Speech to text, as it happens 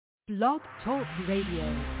Blog Talk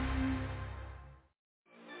Radio.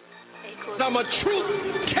 I'm a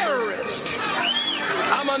truth terrorist.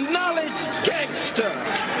 I'm a knowledge gangster.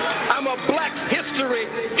 I'm a black history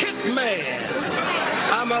hitman.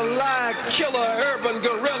 I'm a lie killer, urban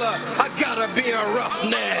gorilla. I gotta be a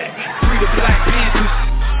roughneck. Free the Black Panthers,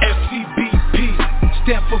 FCBP,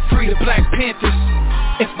 stand for Free the Black Panthers.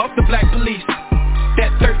 And fuck the black police,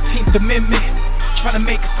 that 13th Amendment, trying to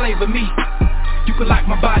make a slave of me. You can lock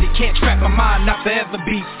my body, can't trap my mind, not forever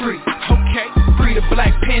be free. Okay, Free the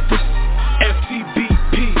Black Panthers,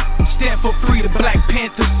 FCBP, stand for Free the Black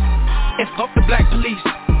Panthers. And fuck the black police.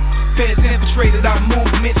 Feds infiltrated our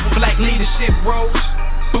movement for black leadership roles,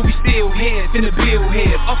 but we still heads in the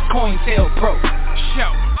billhead of COINTELPRO.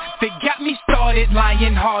 Show, they got me started,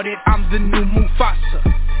 lion-hearted, I'm the new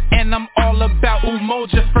Mufasa. And I'm all about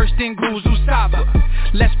Umoja, first in Guzu Saba.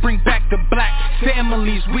 Let's bring back the black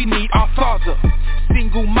families, we need our father.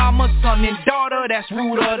 Single mama, son and daughter, that's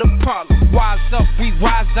root of the problem. Wise up, we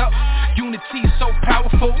rise up, unity so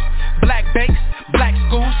powerful. Black banks, black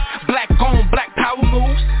schools, black owned, black power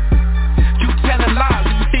moves. You telling lies,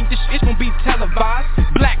 you think this shit gon' be televised?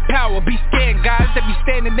 Black power, be scared guys that be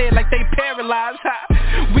standing there like they paralyzed.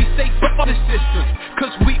 We say fuck the system,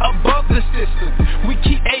 cause we above the system. We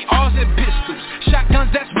keep ARs and pistols,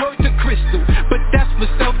 shotguns that's worth the crystal. But that's for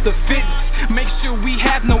self-defense, make sure we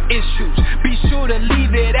have no issues. Be sure to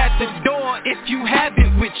leave it at the door if you have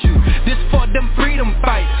it with you. This for them freedom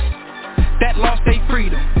fighters that lost their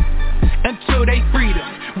freedom. Until they freedom,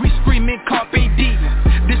 we screaming carpe diem.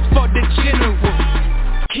 This for the general,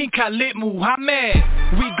 King Khalid Muhammad.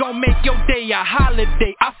 We gon' make your day a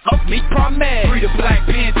holiday, I fuck me promise. Free the Black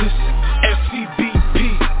Panthers, FCBP,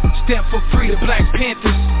 stand for Free the Black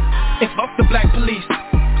Panthers. And fuck the black police,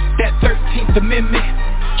 that 13th Amendment,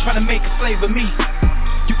 trying to make a slave of me.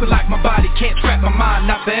 You can lock my body, can't trap my mind,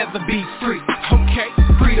 not forever be free. Okay,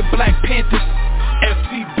 Free the Black Panthers,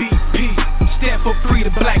 FCBP, stand for Free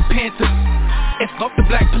the Black Panthers. And fuck the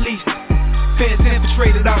black police. Feds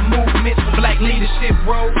infiltrated our movement for black leadership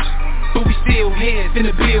roles, but we still heads in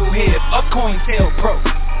the billhead of COINTELPRO.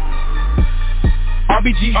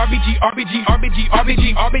 RBG, RBG, RBG, RBG,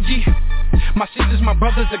 RBG, RBG. My sisters, my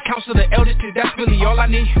brothers, the council, the elders, cause that's really all I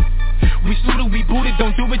need. We suited, we booted,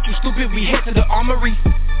 don't do it, you stupid, we head to the armory.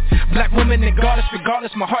 Black women that guard us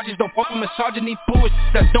regardless, my heart just don't fuck with misogyny, bullshit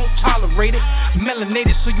that don't tolerate it.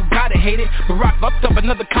 Melanated, so you gotta hate it. Barack fucked up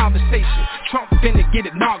another conversation, Trump finna get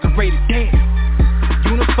inaugurated, damn.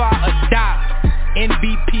 Unify or die,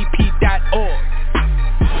 NBPP.org.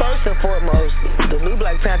 First and foremost, the new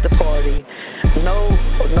Black Panther Party, no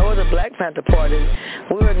other Black Panther Party,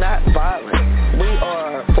 we are not violent. We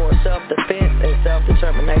are for self-defense and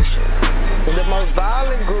self-determination. The most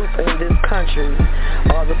violent group in this country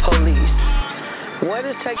are the police. What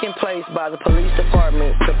is taking place by the police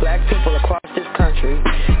department to black people across this country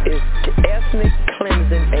is ethnic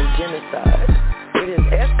cleansing and genocide. It has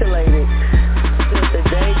escalated since the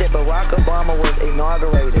day that Barack Obama was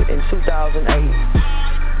inaugurated in 2008.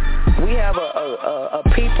 We have a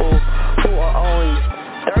people who are only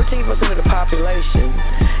 13% of the population,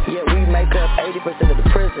 yet we make up 80% of the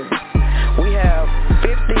prisons. We have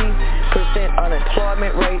 50%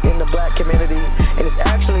 unemployment rate in the black community, and it's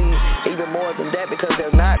actually even more than that because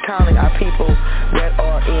they're not counting our people that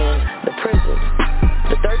are in the prisons.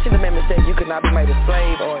 The 13th Amendment says you cannot be made a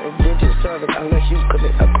slave or indentured servant unless you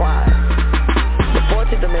commit a crime. The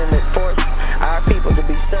 14th Amendment forced our people to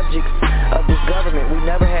be subjects of this government. We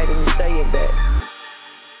never had any say in that.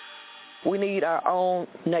 We need our own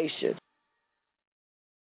nation.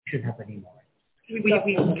 Shouldn't have any more. We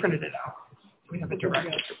printed it out. We have a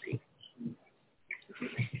directive to read.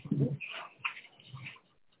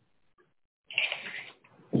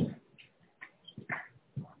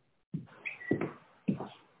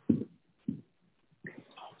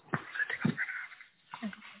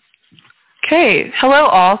 Okay, hello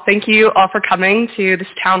all. Thank you all for coming to this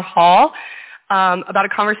town hall about a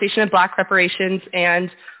conversation of Black reparations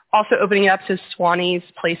and also opening up to Swanee's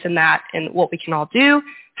place in that and what we can all do,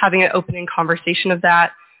 having an opening conversation of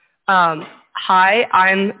that. Hi,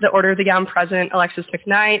 I'm the Order of the Gown President, Alexis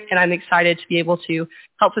McKnight, and I'm excited to be able to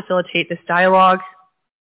help facilitate this dialogue.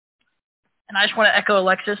 And I just want to echo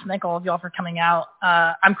Alexis and thank all of y'all for coming out.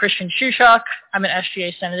 I'm Christian Shushak. I'm an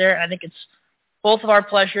SGA Senator, and I think it's both of our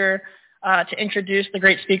pleasure to introduce the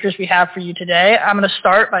great speakers we have for you today. I'm going to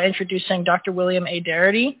start by introducing Dr. William A.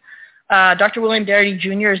 Darity. Dr. William Darity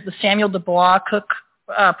Jr. is the Samuel Dubois Cook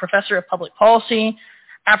Professor of Public Policy,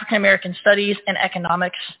 African American Studies, and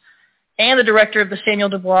Economics, and the director of the Samuel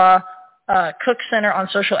Dubois Cook Center on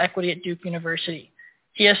Social Equity at Duke University.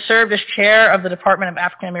 He has served as chair of the Department of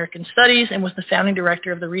African American Studies and was the founding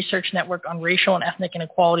director of the Research Network on Racial and Ethnic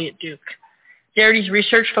Inequality at Duke. Daredy's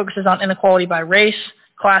research focuses on inequality by race,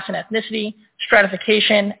 class and ethnicity,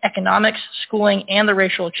 stratification, economics, schooling, and the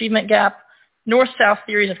racial achievement gap, north-south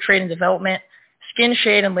theories of trade and development, skin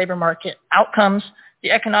shade and labor market outcomes,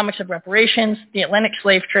 the economics of reparations, the Atlantic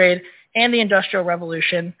slave trade, and the Industrial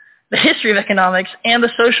Revolution, the history of economics, and the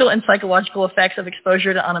social and psychological effects of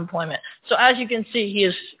exposure to unemployment. So as you can see, he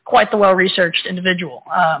is quite the well-researched individual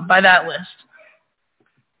by that list.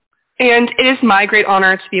 And it is my great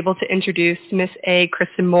honor to be able to introduce Miss A.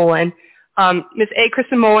 Kristen Mullen. Miss A.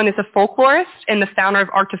 Kristen Mullen is a folklorist and the founder of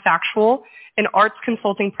Artefactual, an arts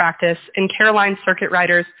consulting practice, and Caroline Circuit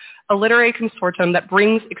Writers, a literary consortium that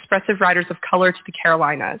brings expressive writers of color to the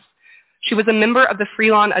Carolinas. She was a member of the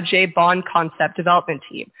Freelon Ajay Bond Concept Development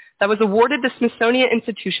Team that was awarded the Smithsonian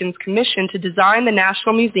Institution's commission to design the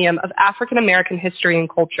National Museum of African American History and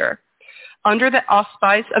Culture. Under the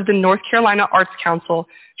auspice of the North Carolina Arts Council,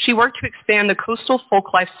 she worked to expand the Coastal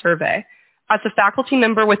Folklife Survey. As a faculty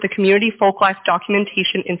member with the Community Folklife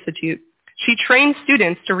Documentation Institute, she trained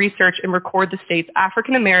students to research and record the state's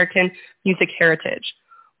African American music heritage.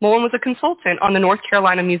 Mullen was a consultant on the North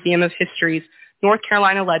Carolina Museum of History's North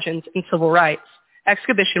Carolina Legends and Civil Rights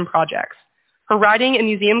exhibition projects. Her writing in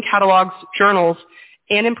museum catalogs, journals,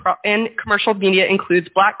 and in commercial media includes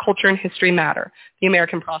Black Culture and History Matter, The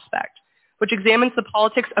American Prospect, which examines the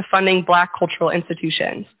politics of funding Black cultural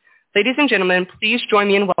institutions. Ladies and gentlemen, please join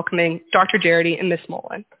me in welcoming Dr. Darity and Ms.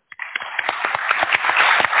 Mullen.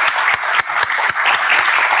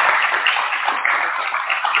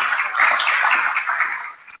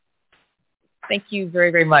 Thank you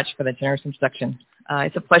very, very much for the generous introduction.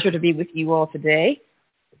 It's a pleasure to be with you all today.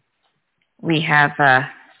 We have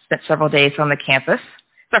spent several days on the campus.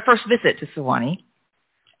 It's our first visit to Sewanee,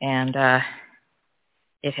 and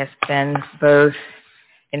it has been both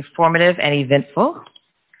informative and eventful,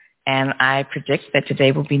 and I predict that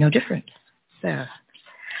today will be no different. So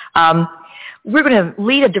we're going to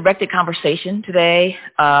lead a directed conversation today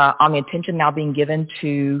on the attention now being given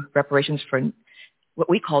to reparations for what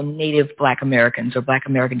we call Native Black Americans or Black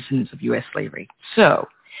American descendants of U.S. slavery. So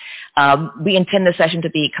we intend this session to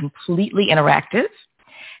be completely interactive.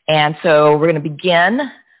 And so we're going to begin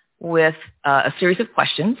with a series of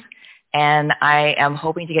questions. And I am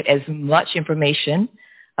hoping to get as much information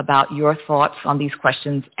about your thoughts on these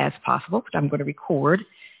questions as possible, which I'm going to record.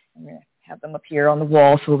 I'm going to have them up here on the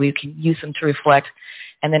wall so we can use them to reflect.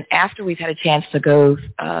 And then after we've had a chance to go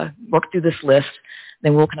work through this list,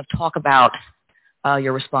 then we'll kind of talk about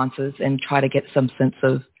your responses and try to get some sense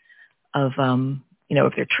of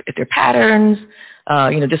if they're patterns,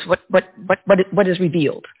 just what is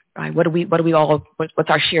revealed, right? What's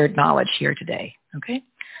our shared knowledge here today? Okay,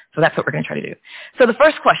 so that's what we're going to try to do. So the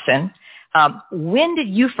first question: when did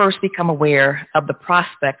you first become aware of the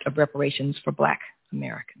prospect of reparations for Black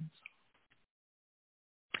Americans?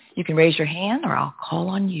 You can raise your hand, or I'll call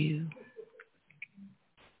on you.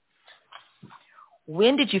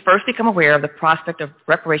 When did you first become aware of the prospect of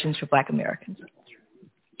reparations for Black Americans?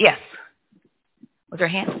 Yes. Was there a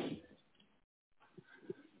hand?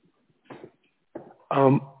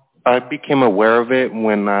 I became aware of it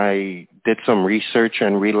when I did some research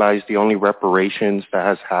and realized the only reparations that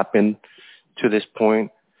has happened to this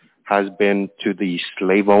point has been to the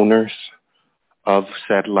slave owners of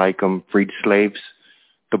said freed slaves.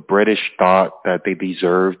 The British thought that they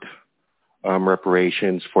deserved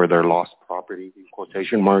reparations for their lost property, in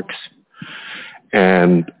quotation marks.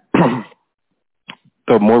 And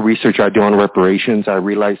the more research I do on reparations, I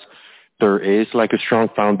realize there is a strong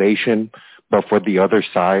foundation, but for the other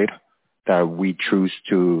side that we choose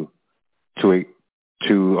to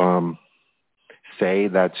say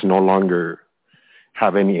that's no longer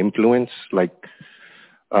have any influence.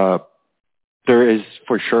 There is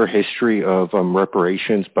for sure history of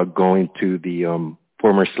reparations, but going to the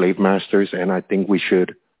former slave masters, and I think we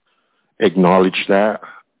should acknowledge that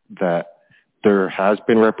there has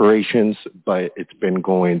been reparations, but it's been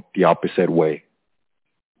going the opposite way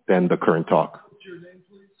than the current talk. What's your name,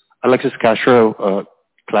 please? Alexis Castro,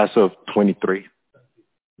 class of 23.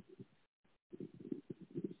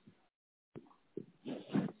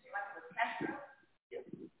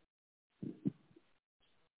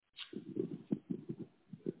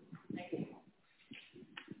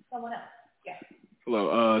 Someone else. Yeah.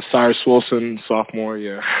 Hello, Cyrus Wilson, sophomore.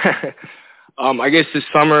 Yeah. I guess this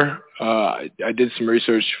summer I did some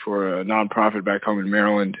research for a nonprofit back home in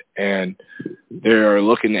Maryland, and they're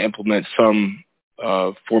looking to implement some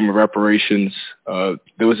form of reparations.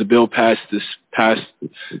 There was a bill passed this past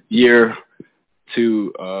year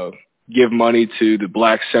to give money to the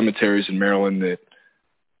black cemeteries in Maryland that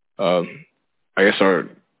I guess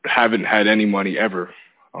haven't had any money ever.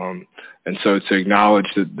 And so to acknowledge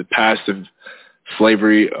the past of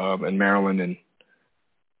slavery in Maryland and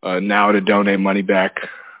now to donate money back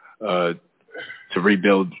to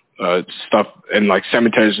rebuild stuff, and like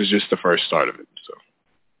cemeteries is just the first start of it. So.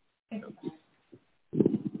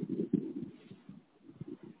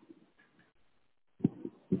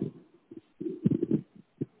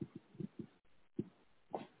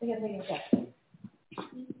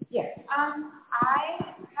 Yes.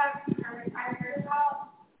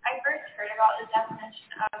 I first heard about the definition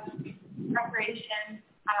of reparations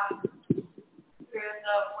through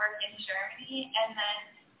the work in Germany, and then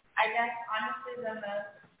I guess honestly the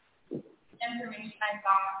most information I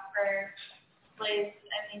got for slaves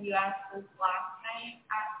in the U.S. was last night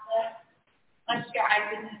at the lecture.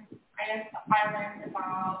 I learned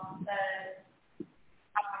about the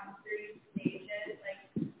 3 stages, like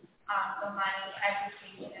the money,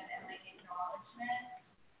 education, and like acknowledgement.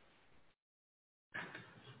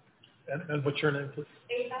 And what's your name, please?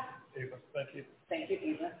 Ava. Ava, thank you. Thank you,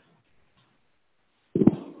 Eva.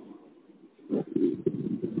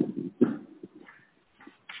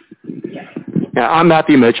 Yeah, I'm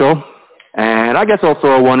Matthew Mitchell, and I guess I'll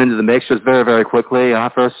throw one into the mix just very, very quickly. I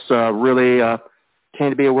first really came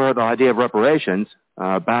to be aware of the idea of reparations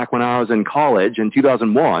back when I was in college in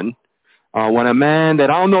 2001, when a man that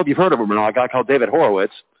I don't know if you've heard of him or not, a guy called David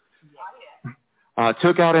Horowitz,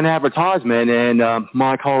 took out an advertisement in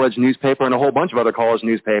my college newspaper and a whole bunch of other college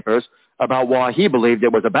newspapers about why he believed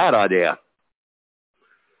it was a bad idea.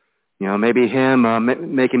 You know, maybe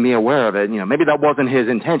him making me aware of it, you know, maybe that wasn't his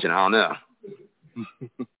intention. I don't know.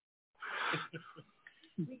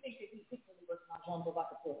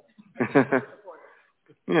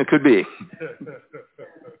 Yeah, it could be.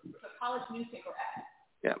 College newspaper ad.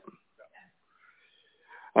 Yeah.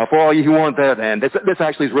 For all you who weren't there then, this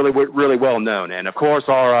actually is really well known, and of course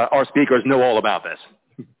our speakers know all about this.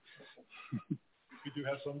 We do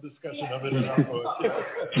have some discussion of it in our post.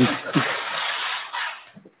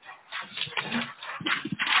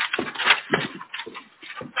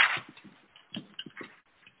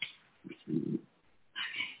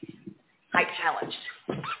 Height challenge.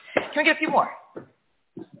 Can we get a few more?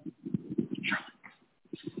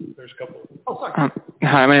 There's a couple. Oh, sorry.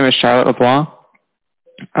 Hi, my name is Charlotte LeBlanc.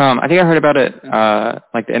 I think I heard about it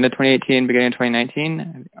like the end of 2018, beginning of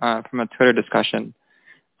 2019, from a Twitter discussion.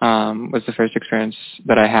 Was the first experience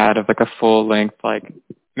that I had of like a full length, like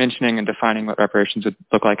mentioning and defining what reparations would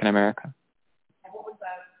look like in America. And what was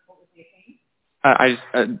the occasion? I just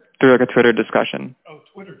through like a Twitter discussion. Oh,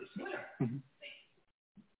 Twitter discussion. Mm-hmm.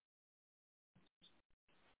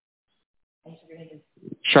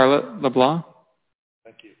 Charlotte LeBlanc.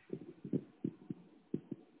 Thank you.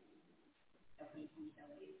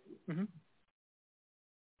 Mm-hmm.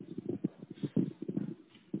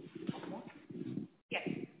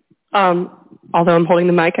 Although I'm holding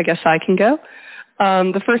the mic, I guess I can go.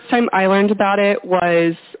 The first time I learned about it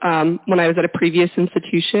was when I was at a previous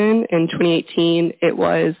institution in 2018. It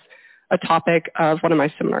was a topic of one of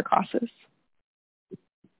my seminar classes.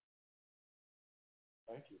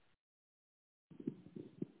 Thank you.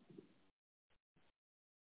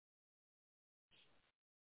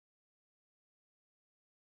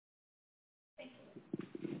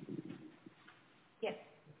 Yes.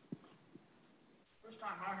 First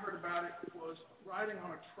time I heard about it was riding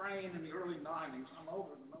on a train in the early 90s. I'm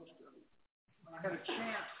older than most of you. When I had a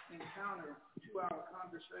chance encounter, 2-hour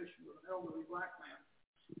conversation with an elderly black man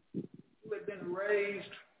who had been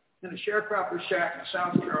raised in a sharecropper shack in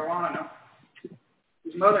South Carolina.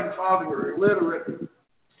 His mother and father were illiterate,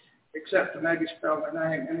 except to maybe spell their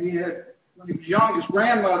name. And he had, when he was young, his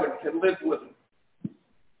grandmother had lived with him.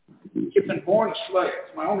 He had been born a slave.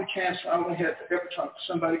 My only chance I only had to ever talk to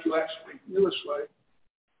somebody who actually knew a slave.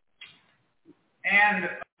 And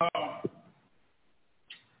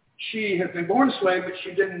she had been born a slave, but she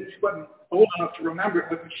wasn't old enough to remember it,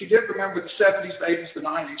 but she did remember the 70s, the 80s, the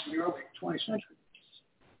 90s, and the early 20th century.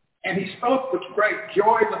 And he spoke with great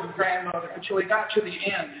joy with his grandmother until he got to the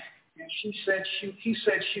end. And he said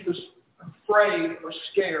she was afraid or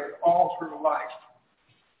scared all through her life.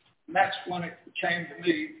 And that's when it came to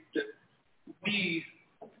me that we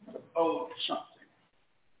owed something.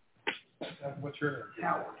 What's your name?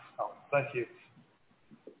 Howard. Oh, thank you.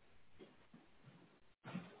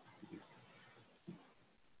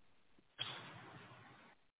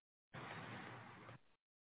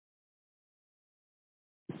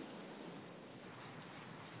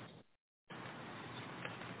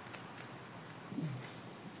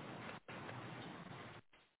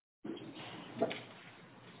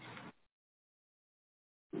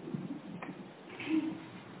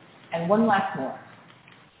 And one last more.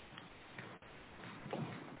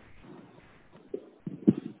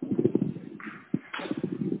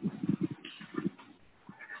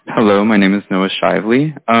 Hello, my name is Noah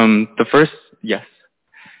Shively. Yes,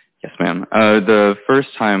 ma'am. The first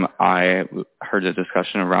time I heard a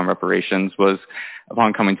discussion around reparations was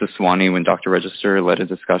upon coming to Sewanee when Dr. Register led a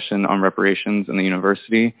discussion on reparations in the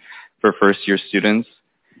university for first-year students,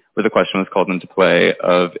 where the question was called into play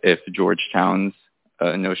of if Georgetown's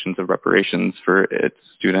notions of reparations for its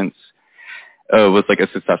students was like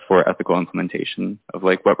a successful or ethical implementation of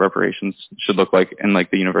like what reparations should look like in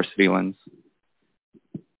like the university lens.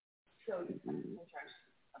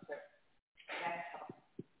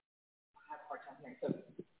 So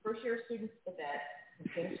first year students event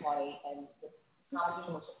in Sewanee, and the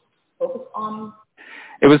conversation was focused on?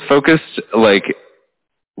 It was focused like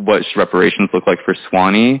what should reparations look like for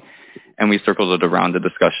Sewanee, and we circled it around the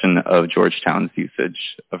discussion of Georgetown's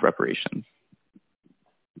usage of reparations.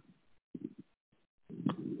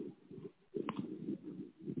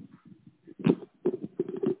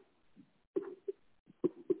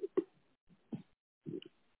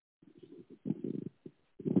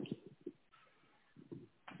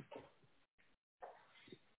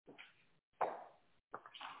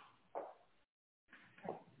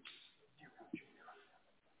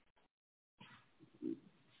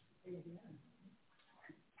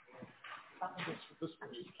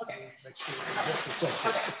 Okay.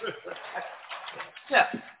 So,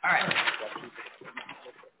 all right.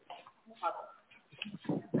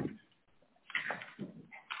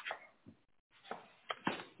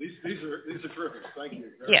 These are terrific. Thank you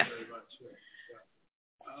very much.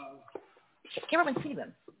 Can't even see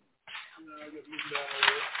them.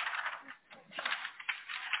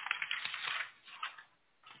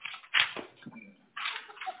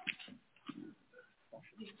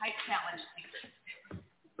 Height challenge.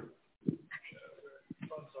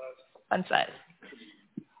 Fun size.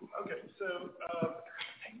 Okay,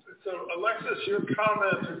 so Alexis, your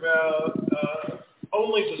comment about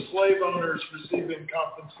only the slave owners receiving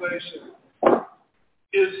compensation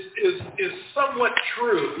is somewhat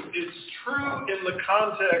true. It's true in the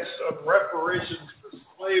context of reparations for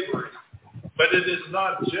slavery, but it is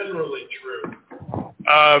not generally true.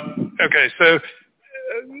 Okay, so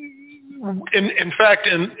in fact,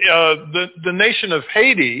 in the nation of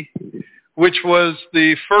Haiti, which was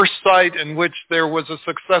the first site in which there was a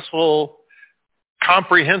successful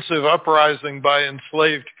comprehensive uprising by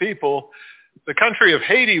enslaved people, the country of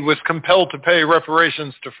Haiti was compelled to pay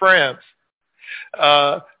reparations to France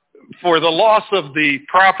for the loss of the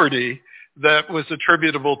property that was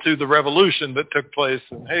attributable to the revolution that took place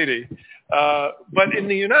in Haiti. But in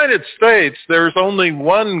the United States, there's only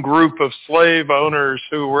one group of slave owners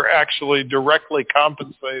who were actually directly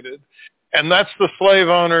compensated, and that's the slave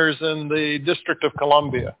owners in the District of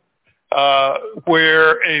Columbia,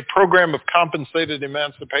 where a program of compensated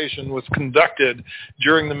emancipation was conducted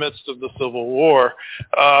during the midst of the Civil War.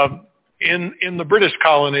 In the British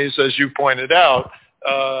colonies, as you pointed out,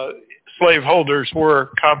 slaveholders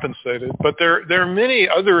were compensated. But there are many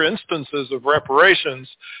other instances of reparations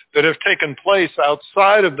that have taken place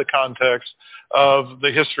outside of the context of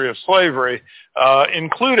the history of slavery,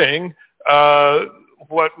 including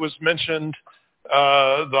what was mentioned,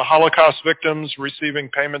 the Holocaust victims receiving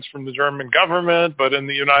payments from the German government, but in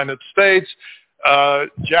the United States,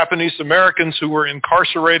 Japanese Americans who were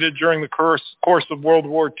incarcerated during the course of World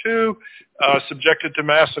War II, subjected to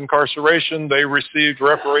mass incarceration, they received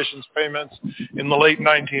reparations payments in the late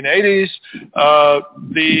 1980s.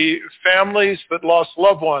 The families that lost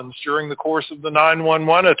loved ones during the course of the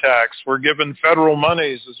 9/11 attacks were given federal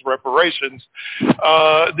monies as reparations.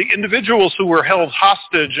 The individuals who were held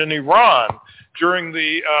hostage in Iran during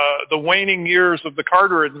the waning years of the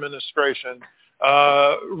Carter administration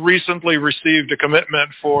recently received a commitment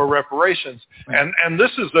for reparations. And this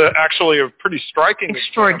is actually a pretty striking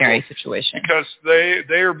extraordinary situation, because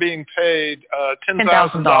they are being paid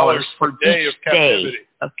 $10,000 per day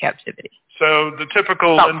of captivity. So the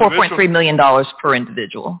typical about $4.3 million per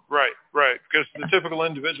individual. Right, because the typical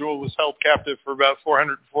individual was held captive for about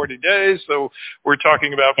 440 days, so we're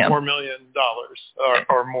talking about $4 million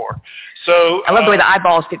or more. So I love the way the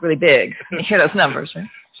eyeballs get really big. You hear those numbers, right?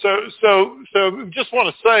 So just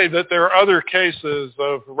want to say that there are other cases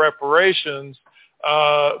of reparations,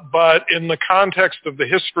 but in the context of the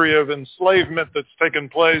history of enslavement that's taken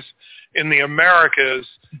place in the Americas,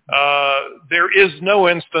 there is no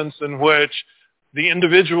instance in which the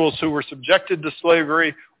individuals who were subjected to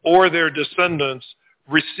slavery or their descendants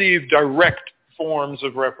received direct forms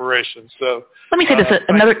of reparations. So let me say this,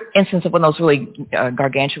 another instance of one of those really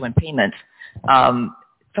gargantuan payments.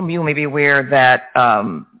 some of you may be aware that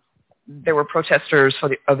there were protesters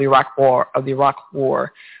of the Iraq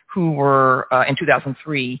War who were in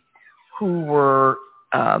 2003 who were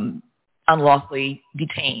unlawfully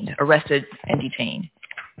arrested and detained,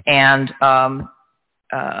 and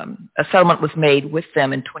a settlement was made with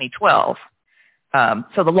them in 2012.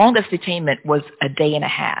 So the longest detainment was a day and a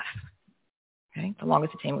half. Okay, the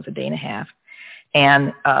longest detainment was a day and a half,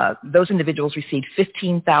 and those individuals received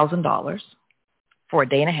 $15,000 for a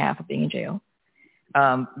day and a half of being in jail.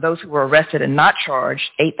 Those who were arrested and not charged,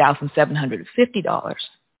 $8,750.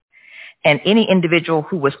 And any individual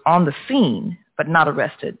who was on the scene but not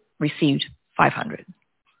arrested received $500.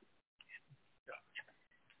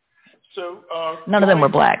 So none of them were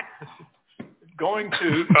black. Going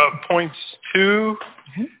to points 2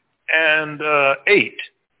 and 8,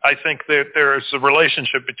 I think that there is a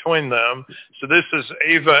relationship between them. So this is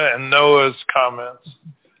Ava and Noah's comments.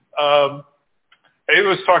 Ava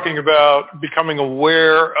was talking about becoming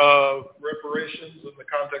aware of reparations in the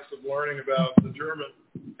context of learning about the German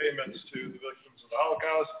payments to the victims of the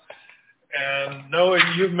Holocaust. And Noah,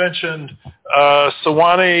 you've mentioned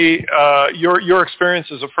Sewanee, your experience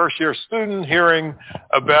as a first-year student, hearing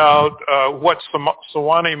about what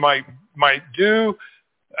Sewanee might do,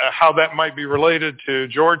 how that might be related to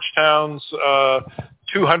Georgetown's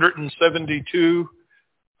 272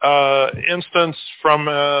 instance from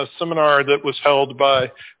a seminar that was held by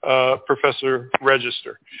Professor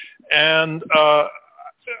Register. And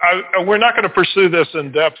we're not going to pursue this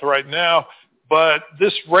in depth right now, but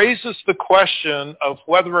this raises the question of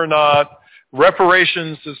whether or not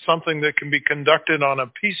reparations is something that can be conducted on a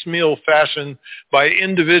piecemeal fashion by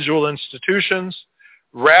individual institutions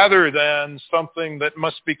rather than something that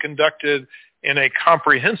must be conducted in a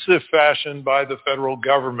comprehensive fashion by the federal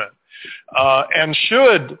government. And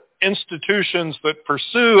should institutions that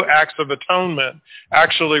pursue acts of atonement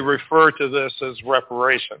actually refer to this as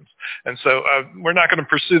reparations? And so we're not going to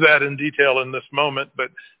pursue that in detail in this moment,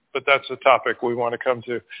 but that's a topic we want to come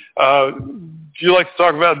to. Do you like to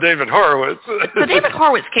talk about David Horowitz? The David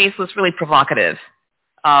Horowitz case was really provocative.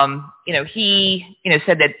 He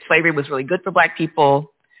said that slavery was really good for black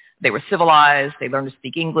people. They were civilized. They learned to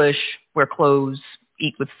speak English, wear clothes,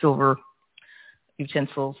 eat with silver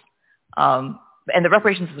utensils. And the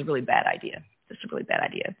reparations is a really bad idea. It's a really bad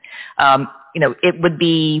idea. It would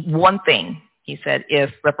be one thing, he said,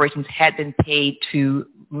 if reparations had been paid to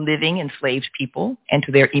living enslaved people and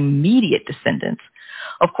to their immediate descendants.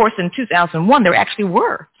 Of course, in 2001, there actually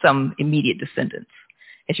were some immediate descendants.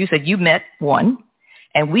 As you said, you met one,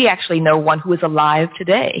 and we actually know one who is alive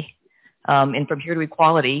today. And from Here to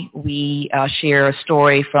Equality, we share a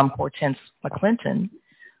story from Hortense McClinton,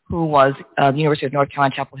 who was the University of North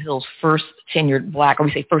Carolina, Chapel Hill's first tenured black, or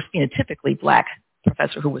we say first phenotypically black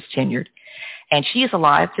professor who was tenured. And she is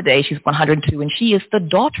alive today. She's 102, and she is the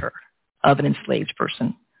daughter of an enslaved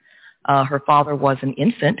person. Her father was an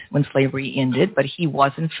infant when slavery ended, but he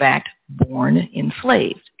was, in fact, born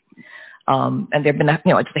enslaved. And there have been,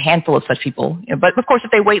 it's a handful of such people. But, of course,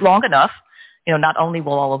 if they wait long enough, not only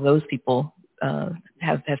will all of those people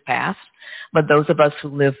have passed, but those of us who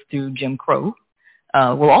lived through Jim Crow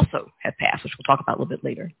will also have passed, which we'll talk about a little bit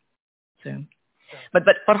later. So, but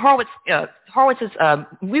Horowitz is,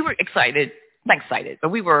 we were excited, not excited, but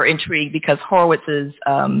we were intrigued because Horowitz's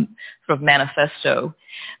sort of manifesto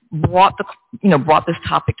brought this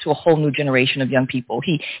topic to a whole new generation of young people.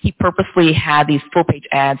 He purposely had these full-page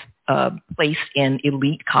ads placed in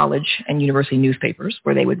elite college and university newspapers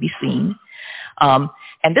where they would be seen.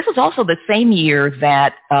 And this was also the same year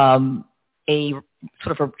that a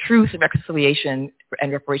sort of a Truth and Reconciliation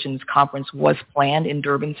and Reparations conference was planned in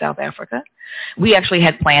Durban, South Africa. We actually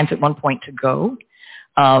had plans at one point to go,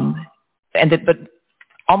 but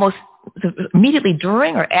almost immediately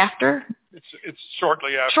during or after. It's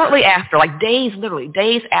shortly after. Shortly after, like literally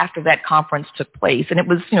days after that conference took place, and it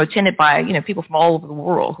was attended by people from all over the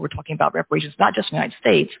world who were talking about reparations, not just in the United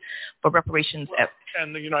States, but reparations.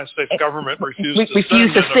 And the United States government refused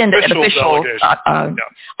to send an official delegation.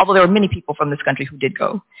 Although there were many people from this country who did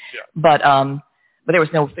go, but there was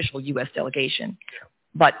no official U.S. delegation. Yeah.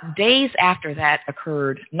 But days after that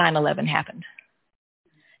occurred, 9/11 happened,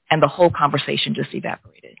 and the whole conversation just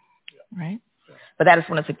evaporated. Yeah. Right. But that is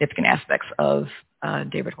one of the significant aspects of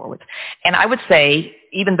David Horowitz. And I would say,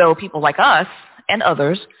 even though people like us and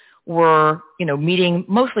others were, meeting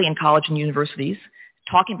mostly in college and universities,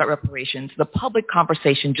 talking about reparations, the public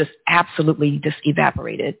conversation just absolutely just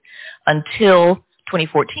evaporated until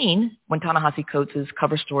 2014, when Ta-Nehisi Coates'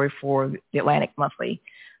 cover story for the Atlantic Monthly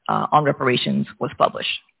on reparations was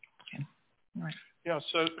published. Okay. All right. Yeah,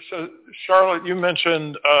 so Charlotte, you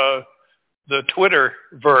mentioned the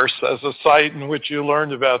Twitterverse as a site in which you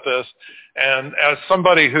learned about this. And as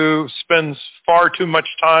somebody who spends far too much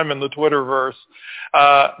time in the Twitterverse,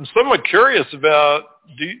 I'm somewhat curious about,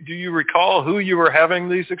 do you recall who you were having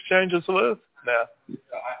these exchanges with? No.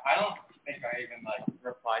 I don't think I even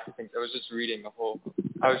replied to things. I was just reading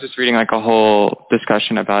a whole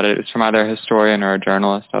discussion about it. It's from either a historian or a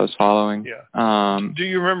journalist I was following. Yeah. Do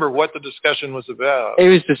you remember what the discussion was about? It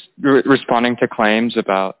was just responding to claims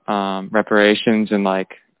about reparations and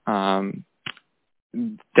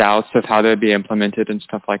doubts of how they'd be implemented and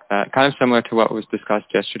stuff like that. Kind of similar to what was discussed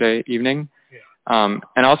yesterday evening. Yeah.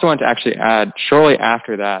 And I also want to actually add, shortly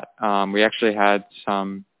after that, we actually had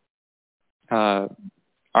some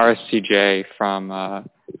RSCJ from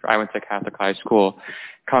I went to Catholic high school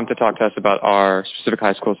come to talk to us about our specific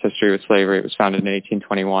high school's history with slavery. It was founded in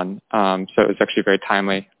 1821, so it was actually very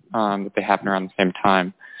timely that they happened around the same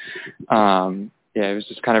time. It was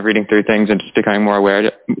just kind of reading through things and just becoming more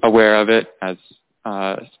aware of it as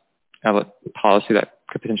a policy that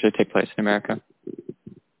could potentially take place in America.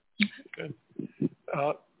 Good.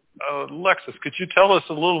 Alexis, could you tell us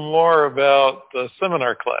a little more about the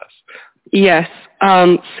seminar class? Yes.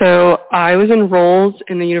 So I was enrolled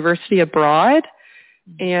in the university abroad,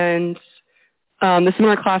 and the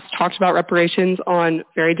seminar class talked about reparations on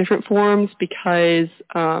very different forms because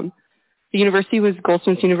the university was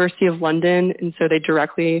Goldsmiths University of London, and so they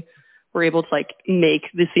directly were able to make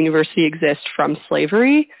this university exist from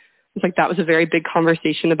slavery. It's that was a very big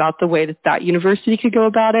conversation about the way that university could go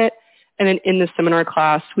about it. And then in the seminar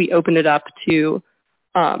class, we opened it up to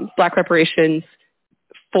Black reparations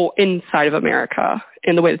for inside of America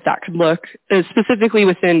and the way that could look, specifically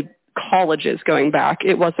within colleges going back.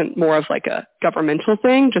 It wasn't more of a governmental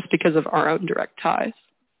thing just because of our own direct ties.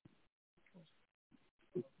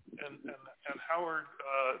 And Howard,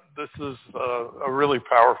 this is a really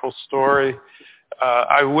powerful story.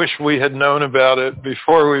 I wish we had known about it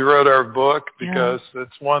before we wrote our book because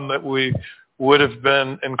it's one that we would have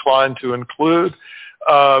been inclined to include.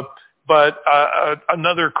 But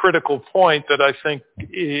another critical point that I think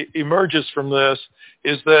emerges from this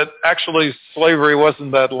is that actually slavery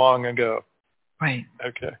wasn't that long ago. Right.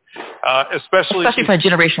 Okay. Especially from a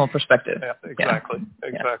generational perspective. Yeah, exactly. Yeah.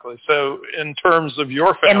 Exactly. So in terms of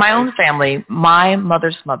your family. In my own family, my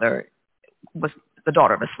mother's mother was the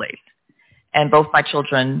daughter of a slave. And both my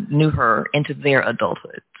children knew her into their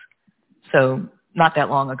adulthood. So not that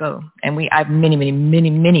long ago. And I have many, many, many,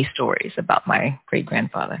 many stories about my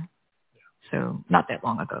great-grandfather. So not that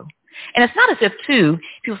long ago. And it's not as if, too,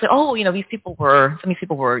 people say, some of these people we're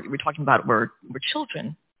talking about were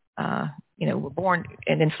children, were born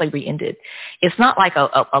and then slavery ended. It's not like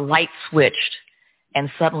a light switched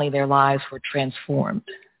and suddenly their lives were transformed.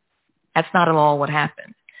 That's not at all what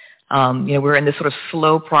happened. We're in this sort of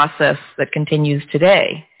slow process that continues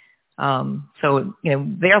today. So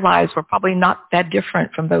their lives were probably not that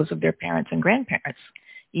different from those of their parents and grandparents,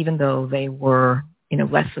 even though they were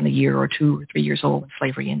less than a year or 2 or 3 years old when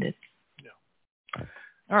slavery ended. Yeah.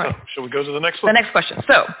 All right. So, shall we go to the next one? The next question.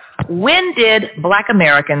 So, when did Black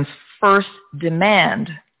Americans first demand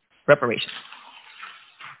reparations?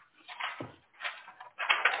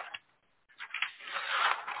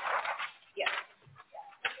 Yes.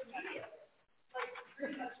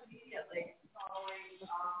 Pretty much immediately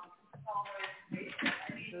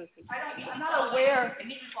I'm not aware.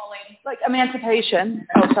 Emancipation.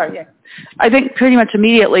 Oh, sorry. Yeah. I think pretty much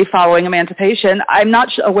immediately following emancipation. I'm not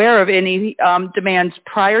aware of any demands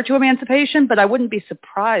prior to emancipation, but I wouldn't be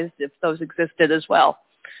surprised if those existed as well.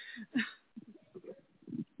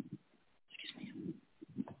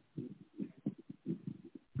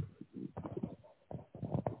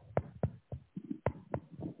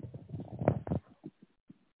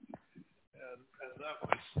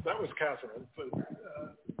 That was Catherine. But,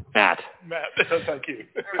 Matt, thank you.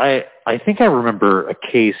 I think I remember a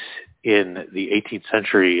case in the 18th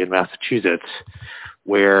century in Massachusetts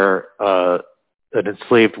where an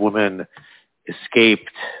enslaved woman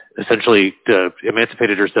escaped, essentially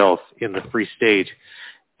emancipated herself in the Free State,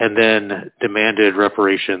 and then demanded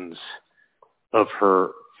reparations of her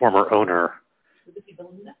former owner.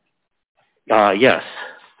 Yes,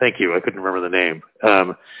 thank you. I couldn't remember the name.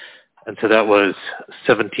 And so that was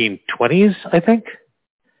 1720s, I think.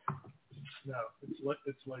 No, it's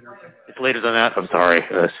later. It's later than that. I'm sorry.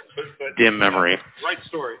 Dim memory. Right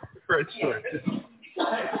story. Right story.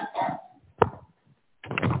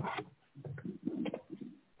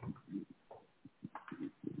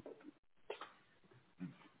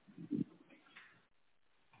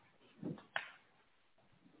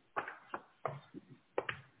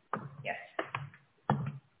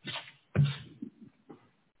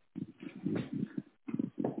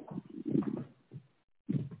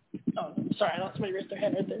 sorry, I thought somebody raised their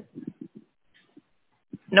hand right there.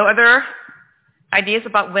 No other ideas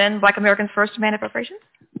about when Black Americans first demanded reparations?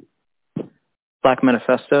 Black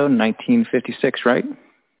Manifesto, 1956, right?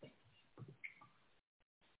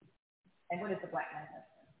 And what is the Black Manifesto?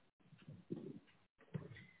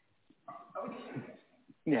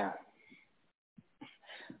 Yeah.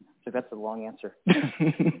 So that's a long answer.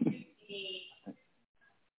 He's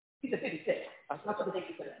a 56. That's what I think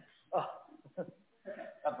he said. Oh.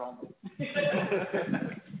 That's wrong.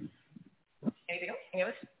 Anything else? Any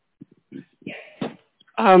others? Yes.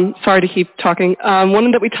 Sorry to keep talking.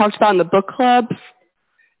 One that we talked about in the book club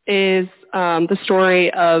is the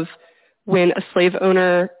story of when a slave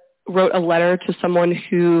owner wrote a letter to someone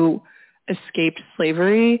who escaped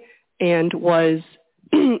slavery and was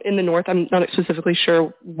in the North. I'm not specifically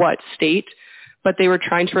sure what state, but they were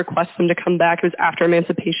trying to request them to come back. It was after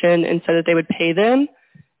emancipation, and said that they would pay them.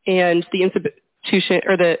 And the institution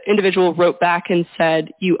or the individual wrote back and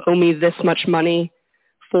said, "You owe me this much money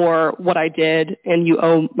for what I did, and you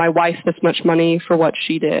owe my wife this much money for what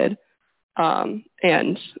she did."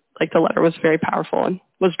 And like the letter was very powerful and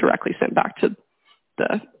was directly sent back to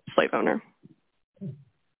the slave owner.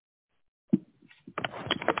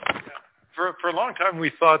 For a long time, we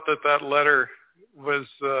thought that letter was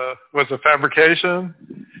a fabrication,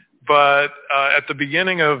 but at the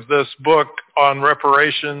beginning of this book on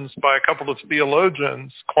reparations by a couple of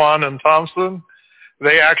theologians, Kwan and Thompson,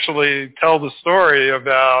 they actually tell the story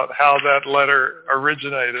about how that letter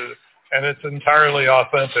originated, and it's entirely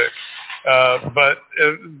authentic. But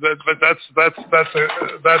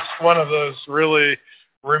that's one of those really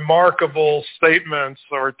remarkable statements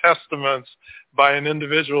or testaments by an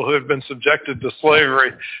individual who had been subjected to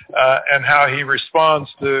slavery, and how he responds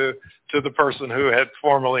to the person who had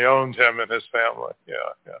formerly owned him and his family.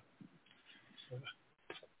 Yeah.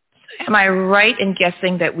 Am I right in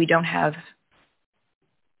guessing that we don't have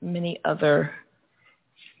many other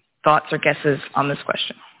thoughts or guesses on this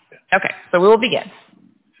question? Okay, so we will begin.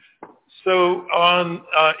 So on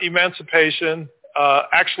emancipation,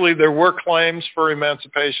 actually there were claims for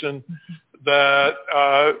emancipation that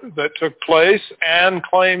took place, and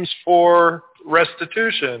claims for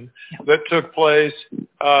restitution that took place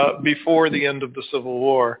before the end of the Civil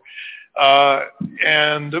War.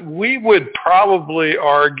 And we would probably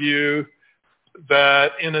argue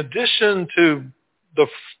that in addition to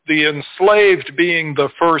the enslaved being the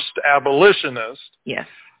first abolitionists, yes,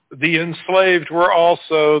 the enslaved were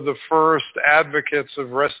also the first advocates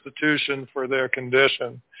of restitution for their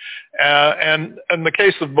condition. And in the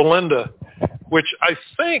case of Belinda, which I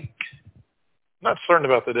think, not certain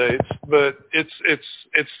about the dates, but it's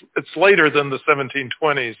later than the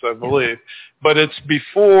 1720s, I believe, but it's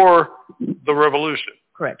before the Revolution.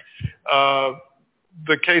 Correct.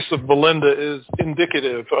 The case of Belinda is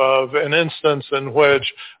indicative of an instance in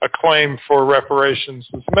which a claim for reparations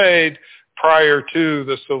was made prior to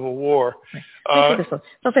the Civil War. So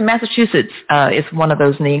in Massachusetts is one of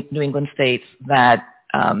those New England states that,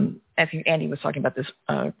 I think Andy was talking about this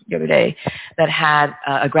the other day, that had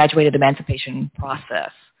a graduated emancipation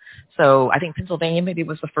process. So I think Pennsylvania maybe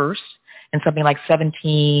was the first in something like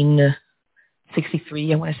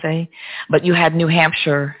 1763, I want to say. But you had New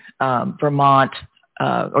Hampshire, Vermont,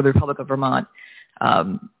 or the Republic of Vermont,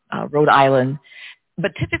 Rhode Island.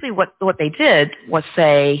 But typically what they did was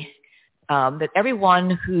say that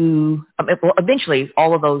everyone who, eventually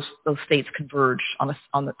all of those states converged on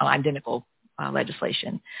identical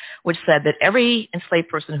legislation, which said that every enslaved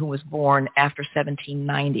person who was born after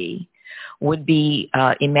 1790 would be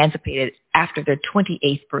emancipated after their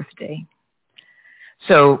 28th birthday.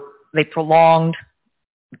 So they prolonged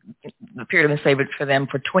the period of enslavement for them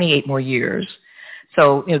for 28 more years.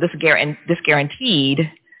 So this guaranteed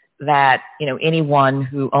that anyone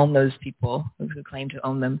who owned those people, who claimed to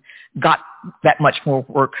own them, got that much more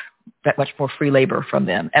work, that much more free labor from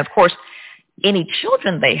them. And of course, any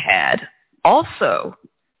children they had also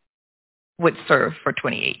would serve for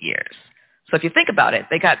 28 years. So if you think about it,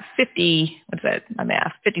 they got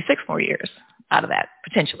 56 more years out of that,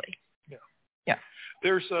 potentially. Yeah.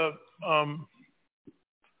 There's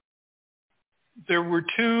there were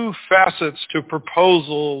two facets to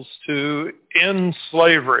proposals to end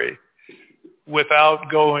slavery without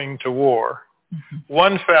going to war. Mm-hmm.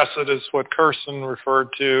 One facet is what Kirsten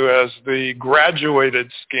referred to as the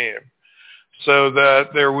graduated scheme, so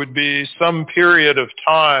that there would be some period of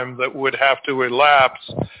time that would have to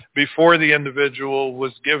elapse before the individual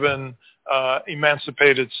was given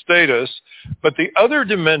emancipated status. But the other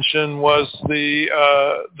dimension was the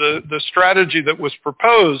strategy that was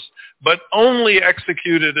proposed, but only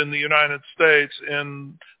executed in the United States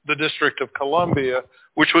in the District of Columbia,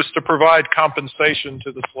 which was to provide compensation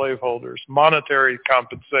to the slaveholders, monetary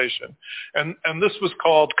compensation. And this was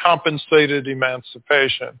called compensated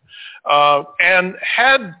emancipation. And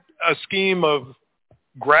had a scheme of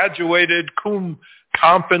graduated cum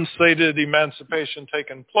compensated emancipation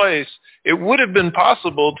taken place, it would have been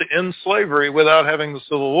possible to end slavery without having the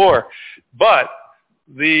Civil War. But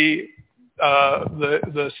the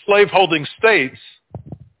slaveholding states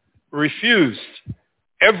refused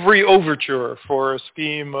every overture for a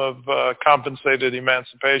scheme of compensated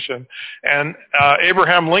emancipation. And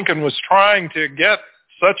Abraham Lincoln was trying to get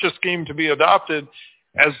such a scheme to be adopted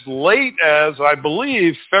as late as, I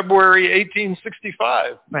believe, February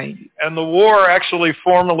 1865. Right. And the war actually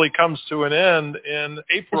formally comes to an end in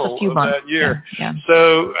April of that year. Yeah.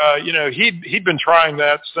 So, he'd been trying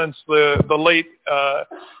that since the late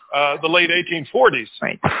 1840s,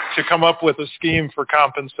 right, to come up with a scheme for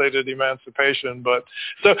compensated emancipation. But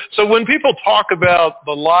so when people talk about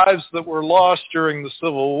the lives that were lost during the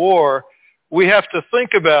Civil War, we have to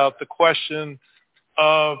think about the question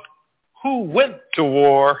of who went to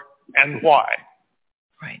war and why.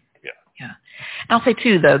 Right. Yeah. Yeah. I'll say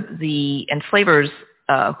too, the enslavers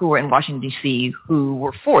who were in Washington D.C. who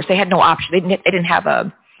were forced, they had no option. They didn't have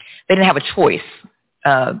a choice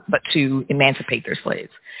but to emancipate their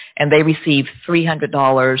slaves, and they received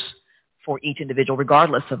 $300 for each individual,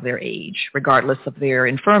 regardless of their age, regardless of their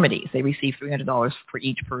infirmities. They received $300 for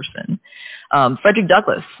each person. Frederick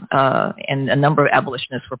Douglass and a number of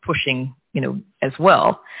abolitionists were pushing, as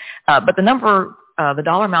well. But the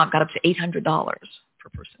dollar amount got up to $800 per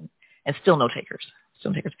person, and still no takers.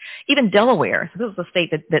 Even Delaware, so this was a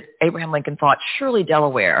state that Abraham Lincoln thought, surely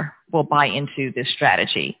Delaware will buy into this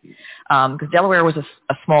strategy. Because Delaware was a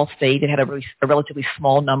small state. It had a relatively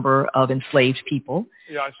small number of enslaved people.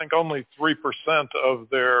 Yeah, I think only 3% of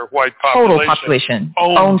their white total population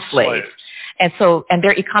owned slaves. And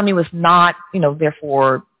their economy was not,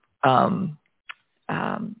 therefore,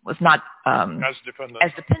 was not as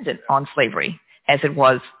dependent on slavery as it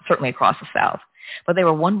was certainly across the South. But they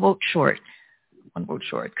were one vote short.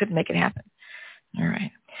 Couldn't make it happen. All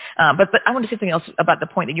right. But I want to say something else about the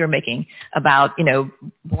point that you're making about,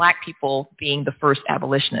 black people being the first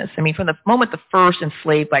abolitionists. I mean, from the moment the first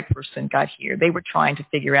enslaved black person got here, they were trying to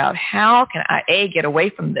figure out, how can I, get away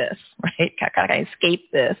from this, right? How can I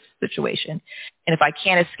escape this situation? And if I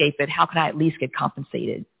can't escape it, how can I at least get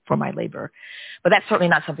compensated for my labor? But that's certainly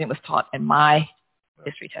not something that was taught in my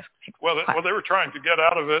history test. Well, they were trying to get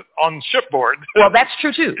out of it on shipboard. Well, that's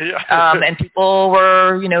true too. Yeah. And people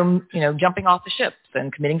were, jumping off the ships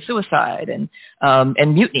and committing suicide and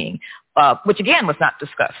mutinying, which again was not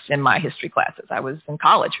discussed in my history classes. I was in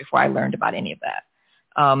college before I learned about any of that.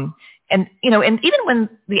 And even when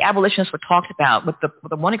the abolitionists were talked about, with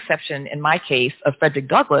the one exception in my case of Frederick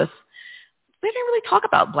Douglass, they didn't really talk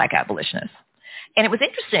about black abolitionists. And it was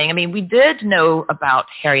interesting. I mean, we did know about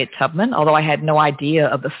Harriet Tubman, although I had no idea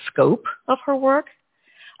of the scope of her work.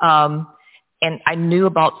 And I knew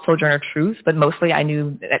about Sojourner Truth, but mostly I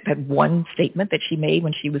knew that one statement that she made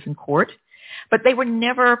when she was in court. But they were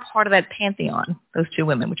never part of that pantheon, those two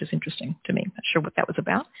women, which is interesting to me. I'm not sure what that was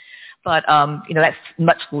about. But, that's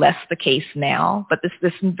much less the case now. But this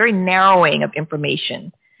very narrowing of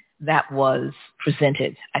information that was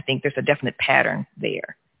presented, I think there's a definite pattern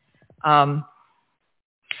there. But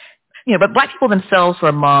black people themselves were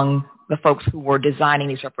among the folks who were designing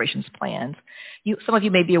these reparations plans. Some of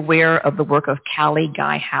you may be aware of the work of Callie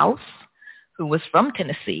Guy House, who was from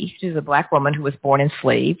Tennessee. She's a black woman who was born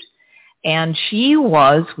enslaved. And she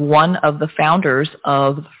was one of the founders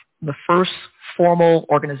of the first formal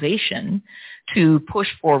organization to push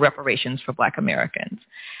for reparations for black Americans.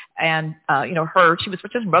 And, she was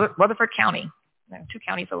just in Rutherford County, 2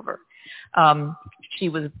 counties over. She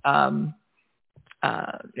was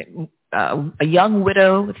a young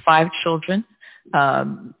widow with 5 children,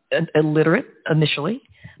 illiterate initially.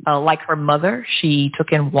 Like her mother, she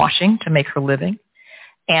took in washing to make her living.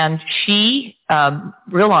 And she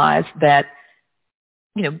realized that,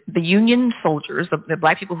 the Union soldiers, the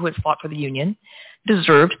black people who had fought for the Union,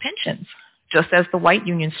 deserved pensions, just as the white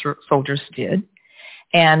Union soldiers did.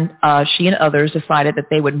 And she and others decided that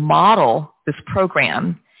they would model this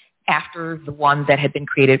program after the one that had been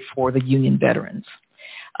created for the Union veterans.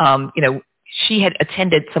 She had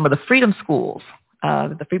attended some of the freedom schools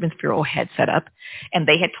that the Freedmen's Bureau had set up, and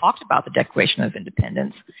they had talked about the Declaration of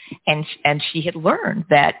Independence, and she had learned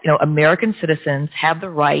that, American citizens have the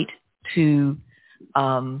right to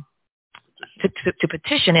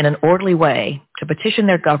petition in an orderly way, to petition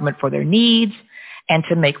their government for their needs, and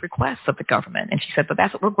to make requests of the government. And she said, but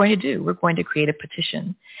that's what we're going to do. We're going to create a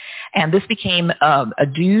petition. And this became a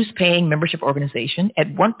dues-paying membership organization.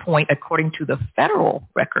 At one point, according to the federal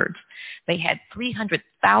records, they had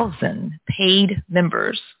 300,000 paid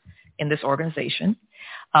members in this organization.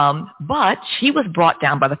 But she was brought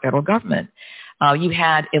down by the federal government. You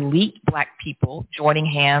had elite black people joining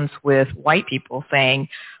hands with white people saying,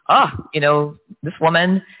 this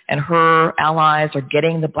woman and her allies are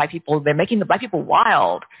getting the black people, they're making the black people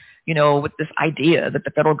wild, with this idea that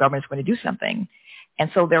the federal government is going to do something. And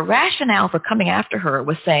so their rationale for coming after her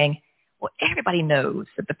was saying, well, everybody knows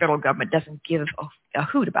that the federal government doesn't give a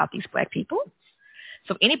hoot about these black people.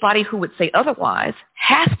 So anybody who would say otherwise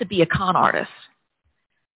has to be a con artist.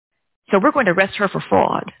 So we're going to arrest her for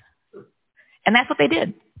fraud. And that's what they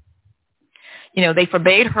did. They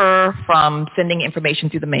forbade her from sending information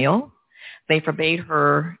through the mail. They forbade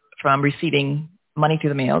her from receiving money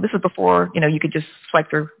through the mail. This is before, you could just swipe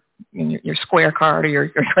your Square card or your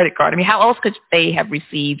credit card. I mean, how else could they have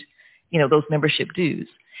received, those membership dues?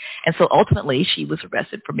 And so ultimately she was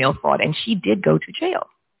arrested for mail fraud, and she did go to jail.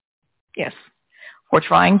 Yes. For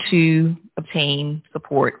trying to obtain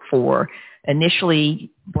support for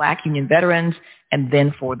initially black Union veterans and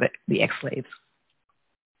then for the ex-slaves.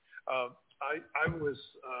 I was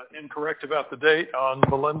incorrect about the date on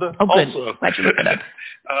Belinda. Oh, good. Also, glad you looked it up.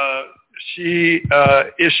 She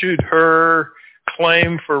issued her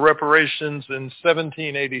claim for reparations in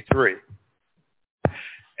 1783.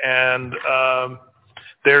 And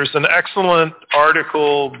there's an excellent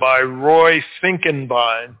article by Roy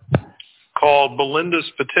Finkenbein called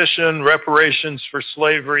Belinda's Petition, Reparations for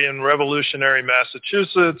Slavery in Revolutionary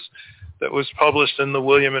Massachusetts, that was published in the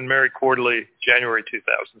William and Mary Quarterly, January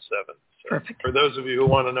 2007. So perfect. For those of you who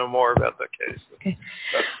want to know more about that case, okay.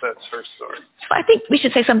 That's her story. So I think we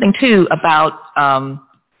should say something, too, about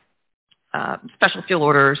Special Field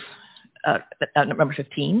Orders number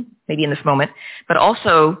 15, maybe in this moment, but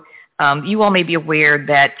also you all may be aware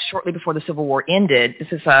that shortly before the Civil War ended,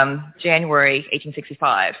 this is January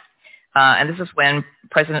 1865, and this is when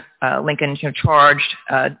President Lincoln charged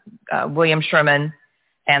William Sherman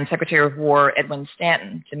and Secretary of War Edwin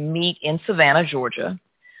Stanton to meet in Savannah, Georgia,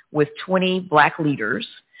 with 20 black leaders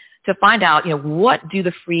to find out, what do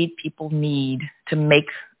the freed people need to make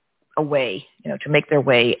a way, to make their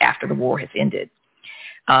way after the war has ended.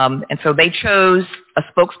 And so they chose a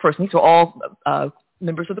spokesperson. These were all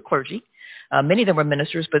members of the clergy. Many of them were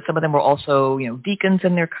ministers, but some of them were also, deacons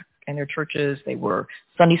in their churches. They were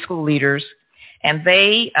Sunday school leaders. And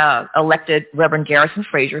they elected Reverend Garrison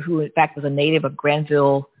Frazier, who in fact was a native of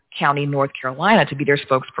Granville County, North Carolina, to be their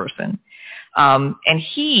spokesperson. And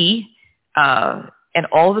he and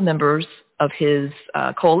all the members of his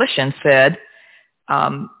coalition said,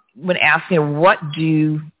 when asked, what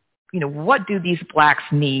do these blacks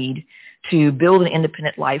need to build an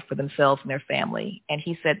independent life for themselves and their family? And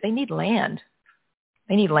he said, they need land.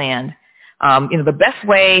 They need land. The best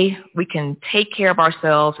way we can take care of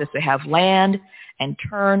ourselves is to have land and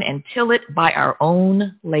turn and till it by our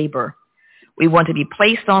own labor. We want to be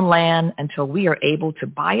placed on land until we are able to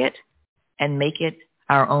buy it and make it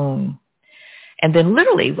our own. And then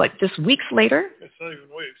literally, just weeks later, it's not even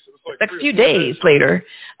weeks. It was a few days later,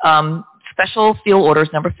 Special Field Orders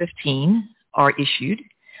number 15 are issued,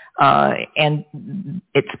 and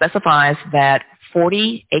it specifies that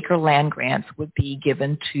 40-acre land grants would be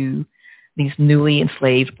given to these newly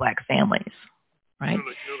enslaved black families, right?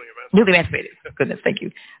 Newly emancipated. Goodness, thank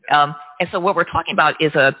you. And so what we're talking about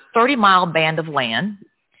is a 30-mile band of land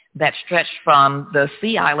that stretched from the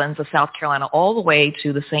Sea Islands of South Carolina all the way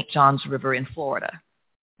to the St. Johns River in Florida,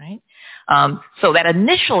 right? So that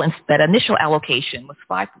initial allocation was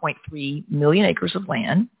 5.3 million acres of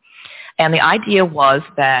land. And the idea was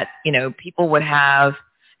that, people would have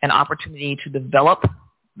an opportunity to develop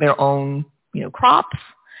their own, crops.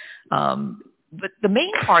 But the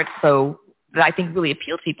main part, though, that I think really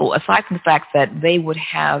appealed to people, aside from the fact that they would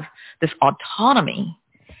have this autonomy,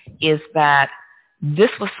 is that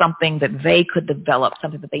this was something that they could develop,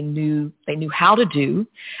 something that they knew how to do.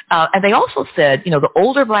 And they also said, the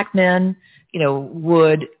older black men,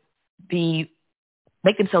 would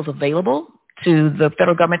make themselves available to the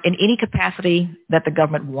federal government in any capacity that the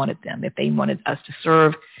government wanted them. If they wanted us to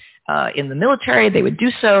serve in the military, they would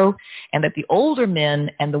do so, and that the older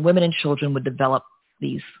men and the women and children would develop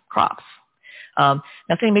these crops. Now,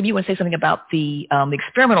 Sandy, maybe you want to say something about the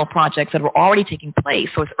experimental projects that were already taking place.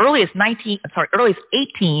 So as early as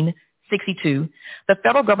 1862, the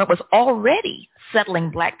federal government was already settling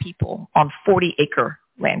black people on 40-acre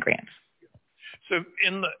land grants. So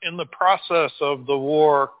in the process of the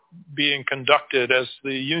war being conducted, as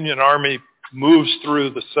the Union Army moves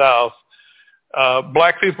through the South,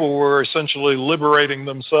 black people were essentially liberating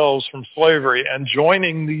themselves from slavery and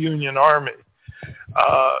joining the Union Army.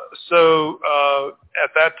 So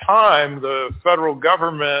at that time, the federal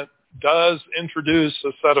government does introduce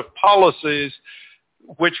a set of policies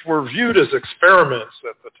which were viewed as experiments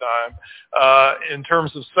at the time in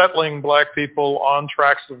terms of settling black people on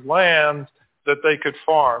tracts of land that they could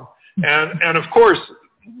farm. And of course,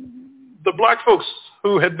 the black folks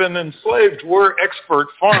who had been enslaved were expert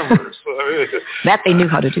farmers. That they knew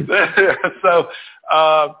how to do. So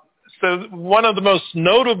one of the most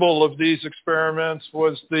notable of these experiments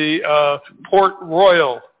was the Port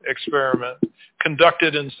Royal experiment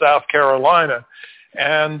conducted in South Carolina.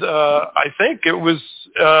 And I think it was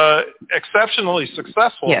exceptionally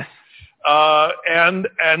successful. Yes. And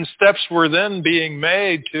steps were then being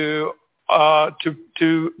made to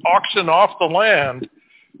auction off the land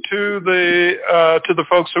to the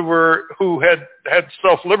folks who had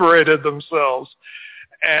self-liberated themselves.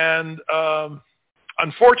 And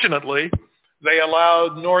unfortunately, they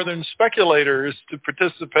allowed northern speculators to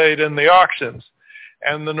participate in the auctions.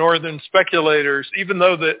 And the northern speculators, even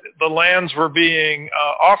though the lands were being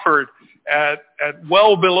offered at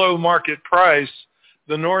well below market price,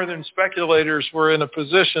 the northern speculators were in a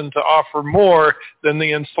position to offer more than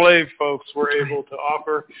the enslaved folks were able to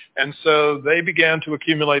offer. And so they began to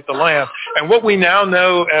accumulate the land. And what we now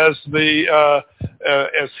know as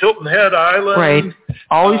as Hilton Head Island. Right.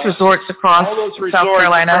 All these resorts across South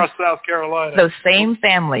Carolina. Those same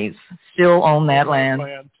families still own that land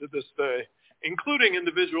to this day, including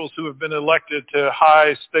individuals who have been elected to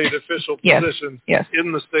high state official positions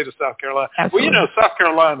in the state of South Carolina. Absolutely. Well, South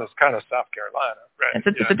Carolina is kind of South Carolina, right?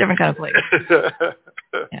 It's a different kind of place.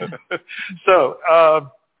 So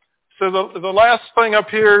the last thing up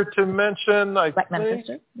here to mention, I think,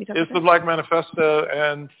 is the Black Manifesto.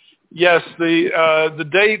 And yes, the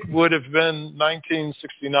date would have been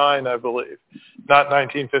 1969, I believe, not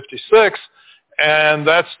 1956. And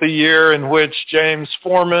that's the year in which James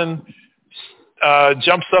Foreman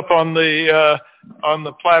jumps up on the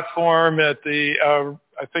platform at the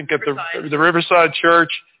Riverside Church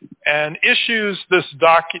and issues this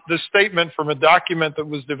statement from a document that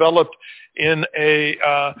was developed in a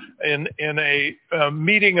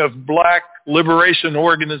meeting of black liberation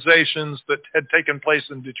organizations that had taken place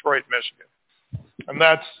in Detroit, Michigan. And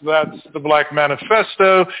that's the Black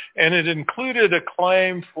Manifesto, and it included a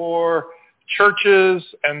claim for churches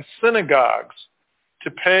and synagogues to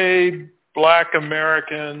pay black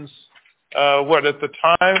Americans, what at the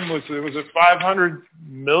time was it $500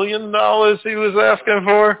 million he was asking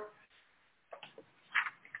for?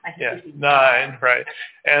 Yeah, 9, right.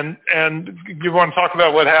 And you want to talk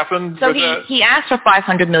about what happened? So he asked for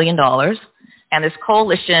 $500 million, and this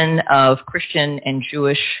coalition of Christian and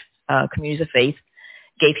Jewish communities of faith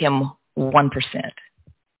gave him 1%.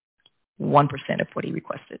 1% of what he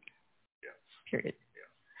requested. Period.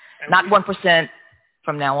 Not 1%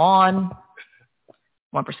 from now on,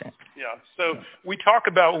 1%. Yeah. So we talk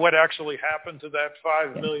about what actually happened to that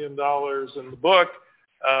 $5 million in the book.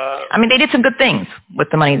 I mean, they did some good things with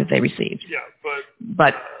the money that they received. Yeah,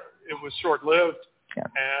 but it was short-lived. Yeah.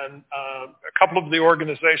 And a couple of the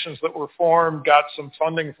organizations that were formed got some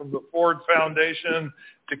funding from the Ford Foundation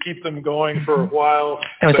to keep them going for a while.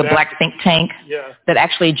 There was a black think tank that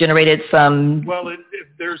actually generated some... Well,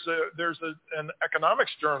 there's an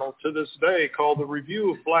economics journal to this day called the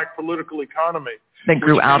Review of Black Political Economy. That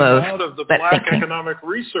grew out of the Black Economic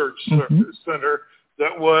Research Center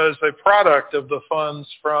that was a product of the funds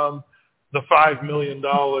from the $5 million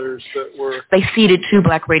that were... They seeded 2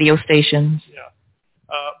 black radio stations. Yeah.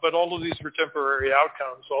 But all of these were temporary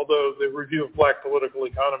outcomes, although the Review of Black Political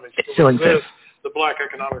Economy still exists. The Black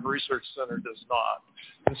Economic Research Center does not.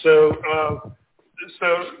 And so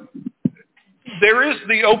there is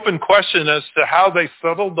the open question as to how they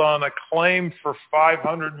settled on a claim for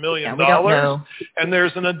 $500 million. We don't know. And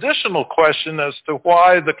there's an additional question as to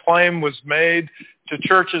why the claim was made to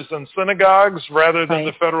churches and synagogues rather than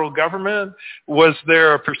the federal government. Was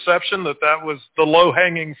there a perception that was the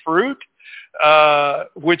low-hanging fruit?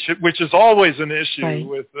 Which is always an issue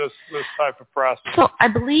with this type of process. So I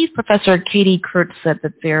believe Professor Katie Kurtz said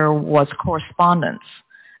that there was correspondence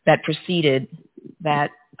that preceded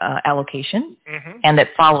that allocation and that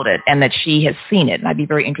followed it, and that she has seen it. And I'd be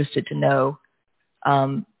very interested to know.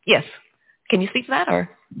 Yes, can you speak to that? Or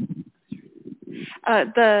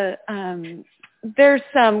There's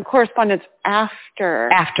some correspondence after.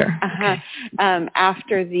 Okay.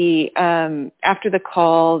 After the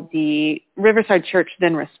call, the Riverside Church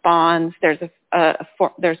then responds. There's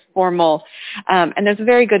there's formal, and there's a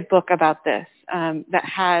very good book about this that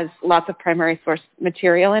has lots of primary source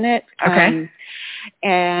material in it. Okay.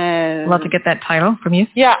 And I'd love to get that title from you.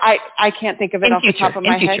 Yeah, I can't think of it off the top of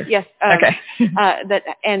my head. Yes. Okay.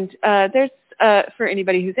 There's for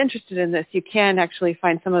anybody who's interested in this, you can actually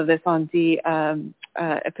find some of this on the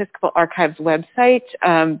Episcopal Archives website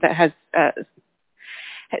that has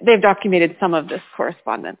they've documented some of this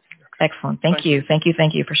correspondence. Excellent. Thank you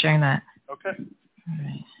for sharing that. Okay. All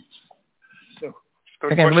right. So,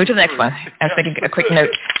 okay, we'll move to the next one. I was taking a quick note.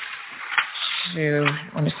 I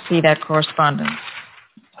want to see that correspondence.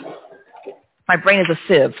 My brain is a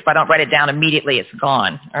sieve. If I don't write it down immediately, it's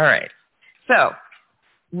gone. All right. So,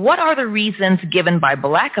 what are the reasons given by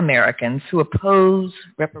Black Americans who oppose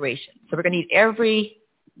reparations? So we're going to need every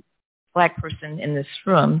Black person in this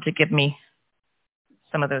room to give me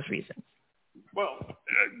some of those reasons. Well,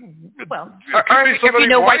 or somebody you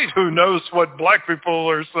know white who knows what Black people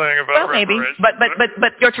are saying about reparations. Maybe,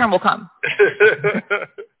 but your turn will come.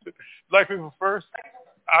 Black people first?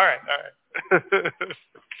 All right. Why do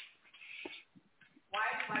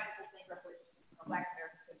Black people think reparations, Black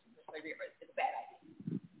Americans think slavery is a bad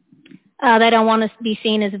idea? They don't want us to be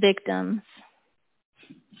seen as victims.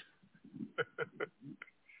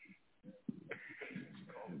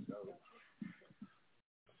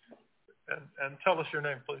 And tell us your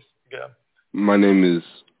name, please, Gab. My name is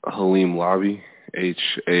Halim Labi,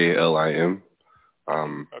 Halim.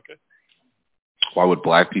 Okay. Why would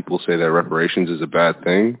Black people say that reparations is a bad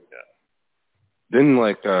thing? Yeah. Then,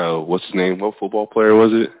 what's his name? What football player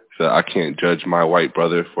was it? So I can't judge my white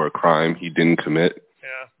brother for a crime he didn't commit.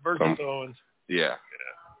 Yeah, Burgess Owens. Yeah.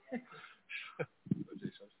 It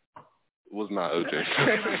was not OJ.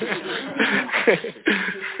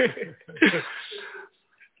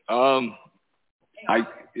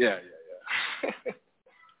 Yeah.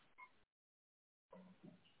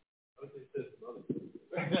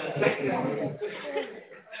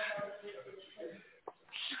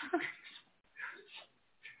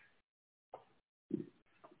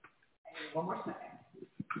 One more second.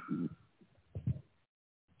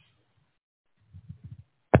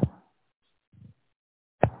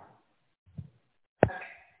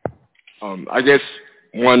 I guess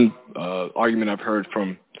one argument I've heard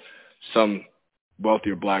from some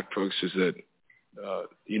wealthier Black folks is that,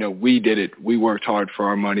 we did it. We worked hard for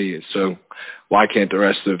our money, and so why can't the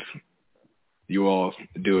rest of you all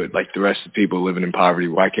do it? Like the rest of the people living in poverty,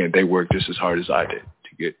 why can't they work just as hard as I did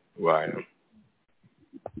to get where I am?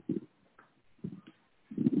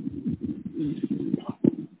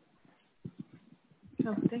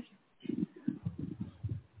 Oh, thank you.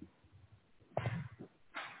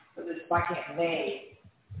 So why can't they?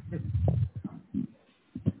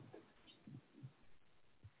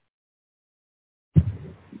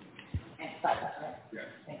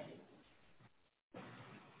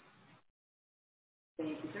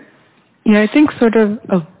 Yeah, I think sort of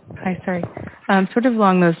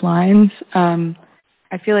along those lines,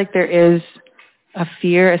 I feel like there is a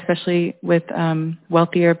fear, especially with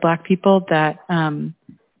wealthier Black people, that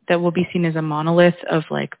will be seen as a monolith of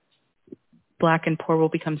Black and poor will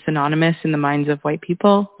become synonymous in the minds of white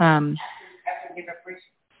people.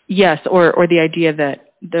 Yes, or the idea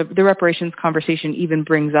that the reparations conversation even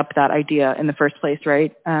brings up that idea in the first place,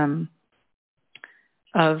 right?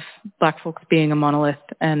 Of Black folks being a monolith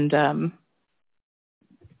and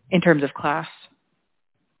in terms of class.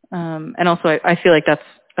 And also I feel like that's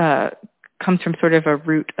comes from sort of a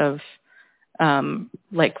root of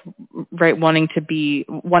wanting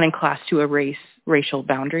class to erase racial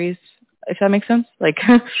boundaries, if that makes sense.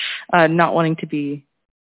 Not wanting to be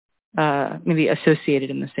maybe associated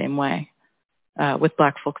in the same way with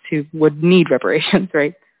Black folks who would need reparations,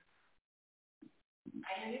 right?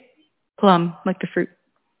 Plum, like the fruit.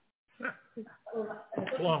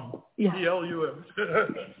 Plum. Yeah.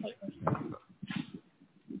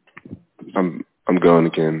 Plum. I'm going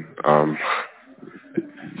again.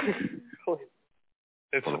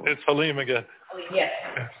 It's Halim again. Yes.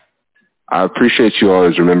 I appreciate you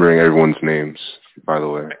always remembering everyone's names, by the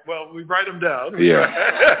way. Well, we write them down. Yeah.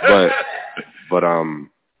 But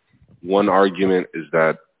one argument is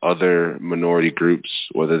that other minority groups,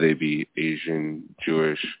 whether they be Asian,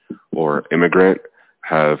 Jewish, or immigrant,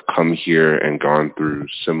 have come here and gone through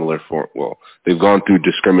they've gone through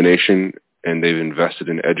discrimination and they've invested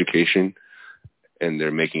in education and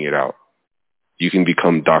they're making it out. You can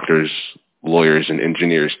become doctors, lawyers, and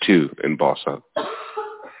engineers too and boss up.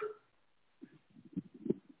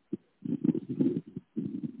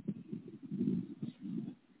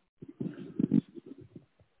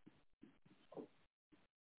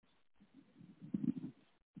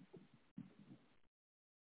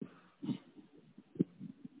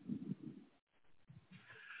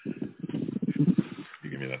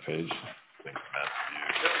 that page? I think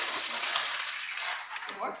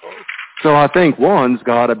So I think one's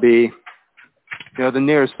got to be, the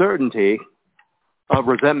near certainty of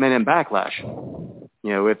resentment and backlash.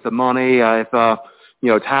 If the money,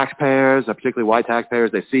 taxpayers, particularly white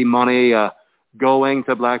taxpayers, they see money going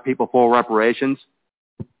to black people for reparations,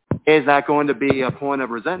 is that going to be a point of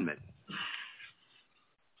resentment?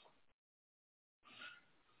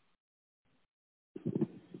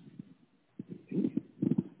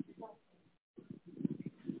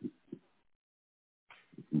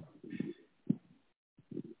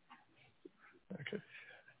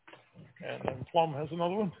 And then Plum has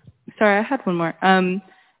another one. Sorry, I had one more.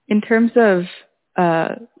 In terms of,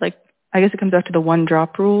 I guess it comes back to the one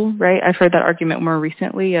drop rule, right? I've heard that argument more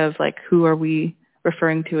recently of, who are we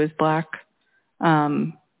referring to as black?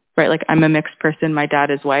 Right, I'm a mixed person, my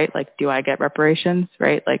dad is white, do I get reparations,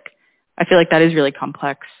 right? I feel like that is really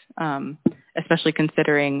complex, especially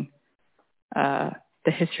considering the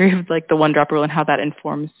history of, the one drop rule and how that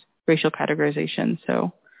informs racial categorization.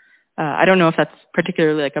 So I don't know if that's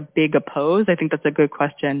particularly a big oppose. I think that's a good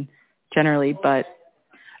question generally, but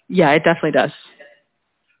yeah, it definitely does.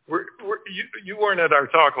 You weren't at our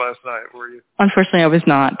talk last night, were you? Unfortunately, I was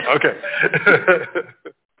not. Okay.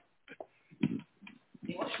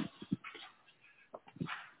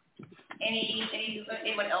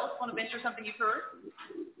 Anyone else want to venture something you've heard?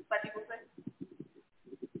 Black people say?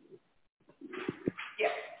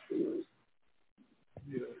 Yes.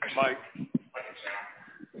 Mike.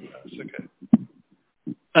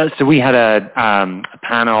 So we had a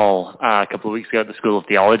panel a couple of weeks ago at the School of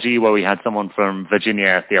Theology where we had someone from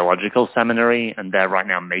Virginia Theological Seminary, and they're right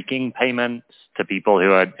now making payments to people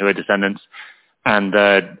who are descendants. And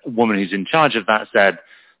the woman who's in charge of that said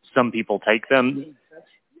some people take them.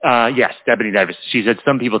 Yes, Debony Davis. She said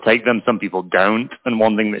some people take them, some people don't. And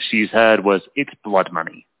one thing that she's heard was it's blood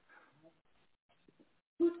money.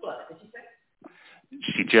 Whose blood did you say?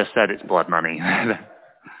 She just said it's blood money.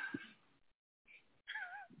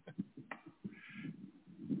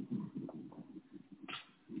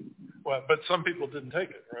 Well, but some people didn't take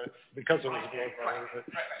it, right? Because it was blood money.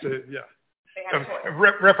 So, yeah.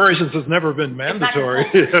 Reparations has never been mandatory.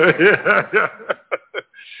 Yeah.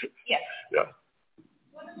 Yes. Yeah.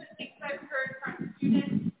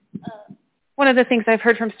 One of the things I've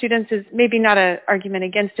heard from students is maybe not an argument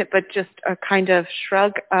against it, but just a kind of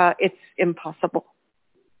shrug. It's impossible.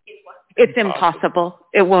 It's impossible.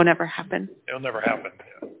 It won't ever happen. It'll never happen.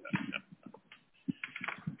 Yeah.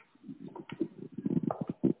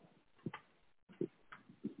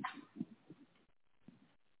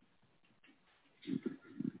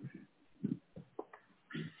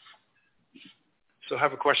 So I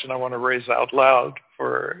have a question I want to raise out loud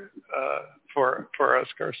for us,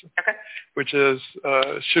 Carson. Okay. Which is,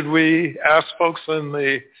 should we ask folks in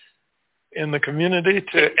the community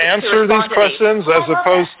to answer these questions as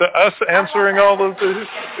opposed to us answering all of these?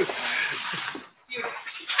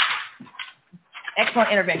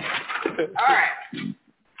 Excellent intervention. All right.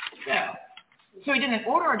 So we did in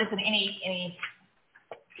order or just in any?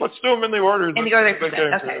 Let's do them in the order. In the order they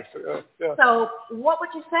came okay. to us. Yeah. So what would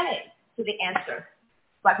you say to the answer?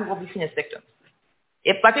 Black people will be seen as victims.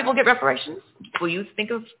 If black people get reparations, will you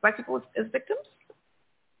think of black people as victims?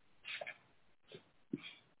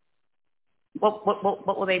 What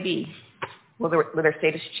will they be? Will their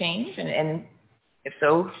status change? And if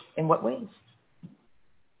so, in what ways?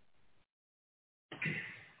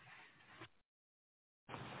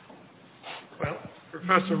 Well,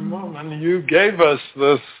 Professor Mullen, you gave us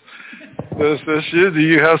this issue. Do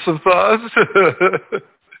you have some thoughts?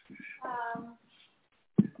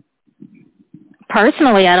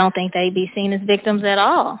 Personally, I don't think they'd be seen as victims at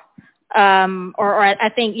all. Or I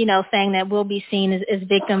think, saying that we'll be seen as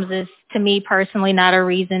victims is, to me personally, not a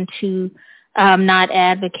reason to not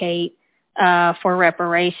advocate for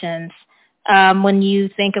reparations. When you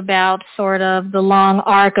think about sort of the long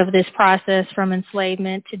arc of this process from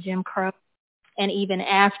enslavement to Jim Crow, and even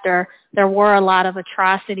after, there were a lot of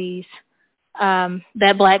atrocities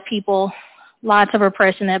that black people, lots of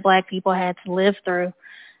oppression that black people had to live through.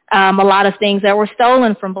 A lot of things that were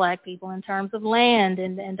stolen from black people in terms of land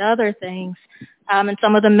and other things, and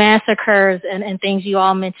some of the massacres and things you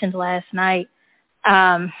all mentioned last night.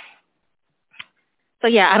 So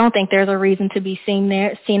yeah, I don't think there's a reason to be seen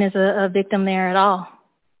as a victim there at all.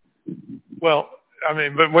 Well, I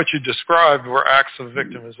mean, but what you described were acts of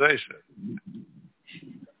victimization.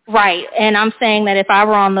 Right, and I'm saying that if I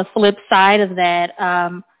were on the flip side of that,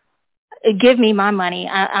 give me my money.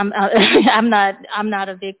 I'm not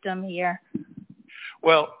a victim here.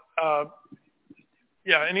 Well,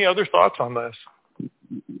 yeah. Any other thoughts on this?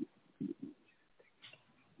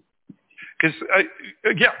 Because,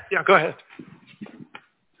 go ahead.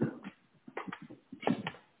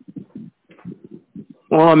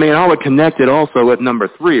 Well, I mean, I would connect it also with number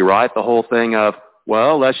 3, right? The whole thing of,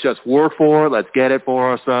 well, let's just work for it. Let's get it for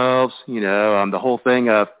ourselves. The whole thing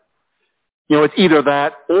of, it's either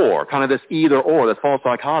that or, kind of this either or, this false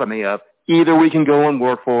dichotomy of either we can go and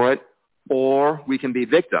work for it or we can be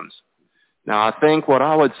victims. Now, I think what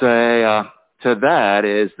I would say to that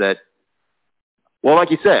is that, well,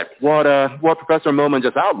 like you said, what Professor Millman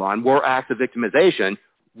just outlined were acts of victimization,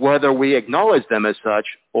 whether we acknowledge them as such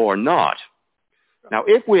or not. Now,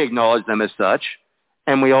 if we acknowledge them as such,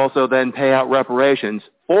 and we also then pay out reparations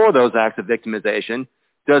for those acts of victimization,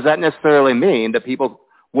 does that necessarily mean that people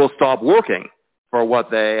will stop working for what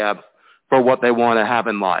they want to have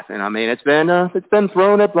in life? And I mean, it's been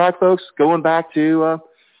thrown at black folks going back to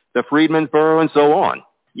the Freedmen's Bureau and so on.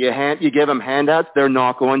 You give them handouts, they're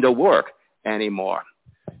not going to work anymore.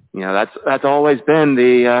 That's always been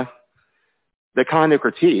the kind of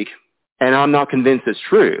critique, and I'm not convinced it's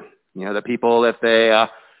true. The people, if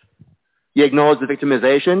you acknowledge the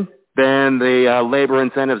victimization, then the labor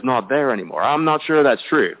incentive's not there anymore. I'm not sure that's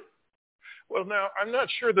true. Well, now, I'm not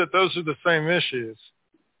sure that those are the same issues.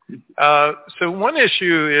 So one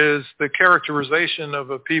issue is the characterization of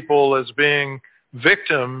a people as being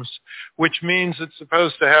victims, which means it's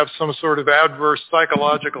supposed to have some sort of adverse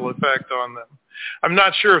psychological effect on them. I'm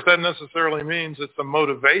not sure if that necessarily means it's a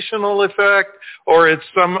motivational effect or it's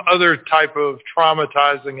some other type of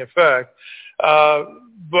traumatizing effect.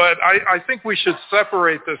 But I think we should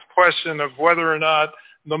separate this question of whether or not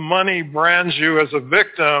the money brands you as a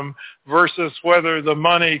victim versus whether the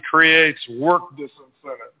money creates work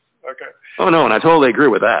disincentives. Okay. Oh, no, and I totally agree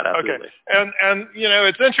with that. Absolutely. Okay. And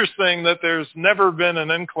it's interesting that there's never been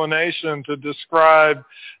an inclination to describe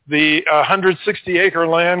the 160-acre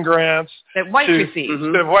land grants that whites received.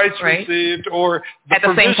 That whites received, or at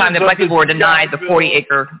the same time that black people were denied the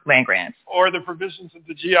 40-acre land grants. Or the provisions of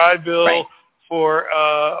the GI Bill for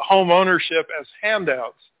home ownership as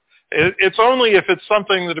handouts. It's only if it's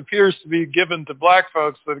something that appears to be given to black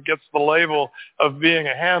folks that it gets the label of being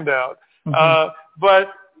a handout.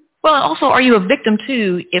 Well, also, are you a victim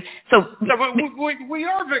too? No, but we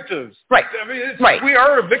are victims, right? I mean, right. We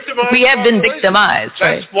are a victimized. We have been victimized.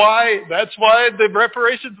 That's why the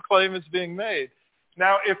reparations claim is being made.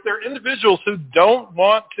 Now, if there are individuals who don't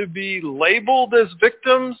want to be labeled as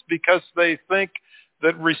victims because they think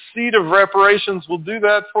that receipt of reparations will do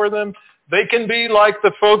that for them, they can be like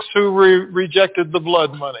the folks who rejected the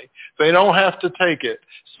blood money. They don't have to take it.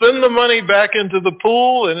 Send the money back into the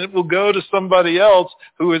pool and it will go to somebody else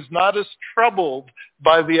who is not as troubled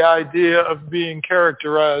by the idea of being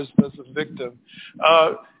characterized as a victim.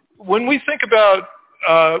 When we think about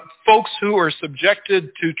folks who are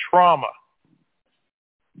subjected to trauma,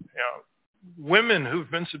 women who've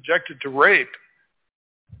been subjected to rape,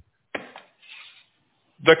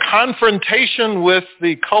 the confrontation with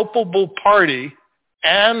the culpable party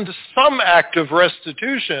and some act of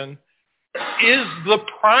restitution is the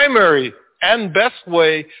primary and best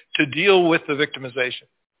way to deal with the victimization.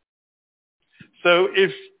 So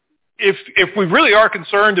if we really are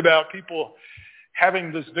concerned about people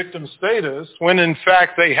having this victim status, when in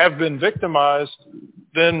fact they have been victimized,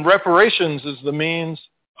 then reparations is the means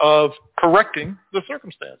of correcting the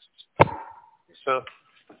circumstances. So,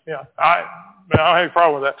 yeah, I don't have a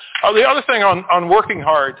problem with that. The other thing on working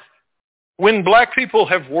hard, when black people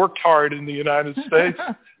have worked hard in the United States,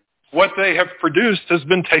 what they have produced has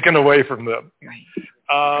been taken away from them.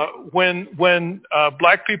 When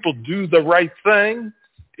black people do the right thing,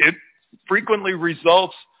 it frequently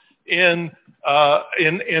results in a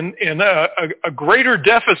greater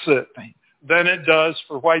deficit than it does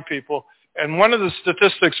for white people. And one of the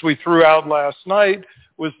statistics we threw out last night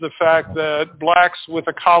was the fact that blacks with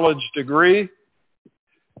a college degree,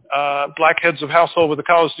 black heads of household with a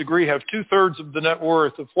college degree, have 2/3 of the net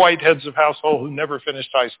worth of white heads of household who never finished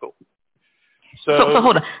high school. So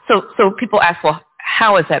hold on. So people ask, well,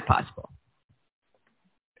 how is that possible?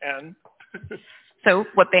 And so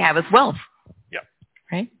what they have is wealth. Yeah.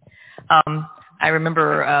 Right. I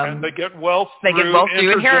remember. And they get wealth. They get wealth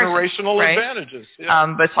through intergenerational advantages.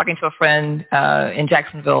 Yeah. But talking to a friend in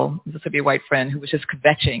Jacksonville, Mississippi, a white friend who was just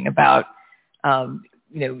kvetching about,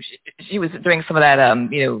 she was doing some of that,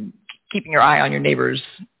 keeping your eye on your neighbor's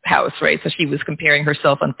house, right? So she was comparing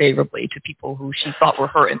herself unfavorably to people who she thought were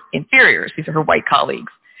her inferiors. These are her white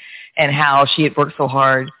colleagues, and how she had worked so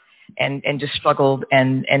hard and just struggled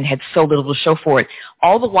and had so little to show for it.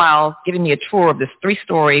 All the while giving me a tour of this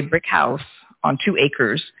 3-story brick house on 2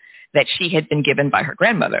 acres that she had been given by her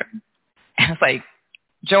grandmother. And I was like,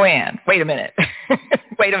 Joanne, wait a minute.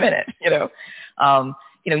 Wait a minute,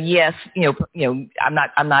 yes,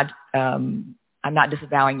 I'm not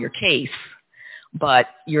disavowing your case, but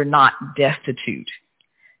you're not destitute.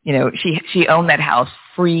 She owned that house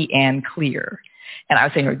free and clear. And I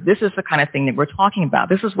was saying, this is the kind of thing that we're talking about.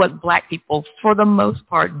 This is what black people, for the most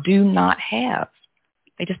part, do not have.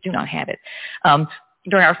 They just do not have it.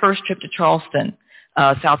 During our first trip to Charleston,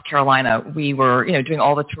 South Carolina, we were, doing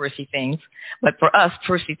all the touristy things. But for us,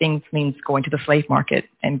 touristy things means going to the slave market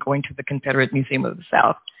and going to the Confederate Museum of the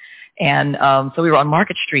South. And so we were on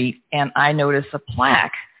Market Street, and I noticed a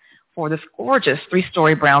plaque for this gorgeous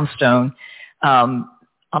 3-story brownstone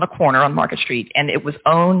on a corner on Market Street, and it was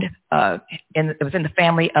owned. It was in the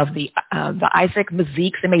family of the Isaac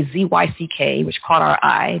Mazycks, M-A-Z-Y-C-K, which caught our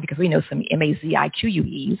eye because we know some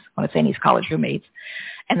M-A-Z-I-Q-U-Es, one of Sandy's college roommates,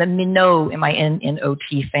 and the Minot,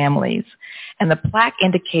 M-I-N-N-O-T families. And the plaque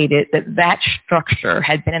indicated that structure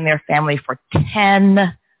had been in their family for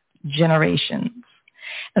 10 generations.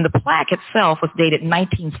 And the plaque itself was dated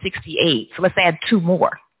 1968. So let's add 2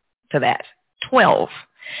 more to that, 12.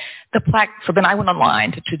 The plaque, so then I went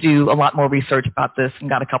online to do a lot more research about this and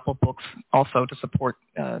got a couple of books also to support,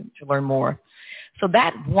 to learn more. So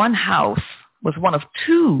that one house was one of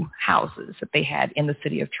 2 houses that they had in the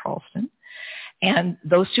city of Charleston. And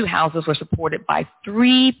those 2 houses were supported by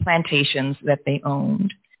 3 plantations that they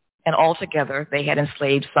owned. And altogether, they had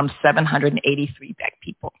enslaved some 783 black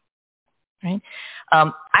people. Right?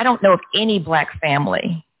 I don't know of any black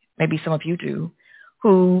family, maybe some of you do,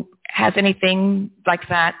 who has anything like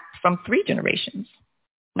that from 3 generations,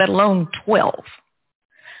 let alone 12.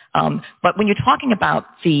 But when you're talking about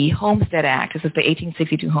the Homestead Act, this is the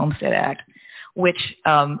 1862 Homestead Act, which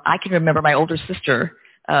I can remember my older sister,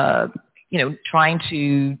 trying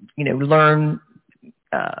to, learn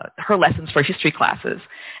her lessons for history classes.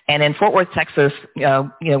 And in Fort Worth, Texas,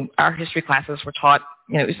 our history classes were taught,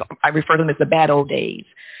 I refer to them as the bad old days.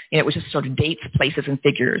 It was just sort of dates, places, and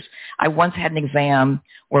figures. I once had an exam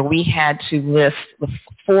where we had to list the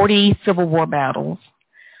 40 Civil War battles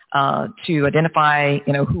to identify,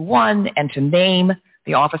 who won and to name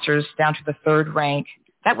the officers down to the 3rd rank.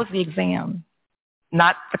 That was the exam,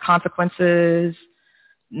 not the consequences,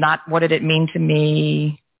 not what did it mean to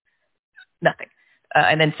me, nothing.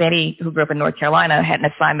 And then Sandy, who grew up in North Carolina, had an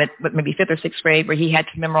assignment with maybe 5th or 6th grade where he had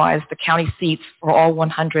to memorize the county seats for all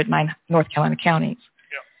 109 North Carolina counties.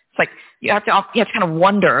 It's like you have to kind of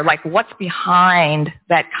wonder, like, what's behind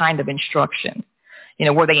that kind of instruction?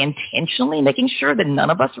 Were they intentionally making sure that none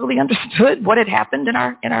of us really understood what had happened in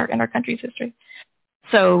our country's history?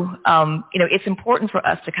 So, it's important for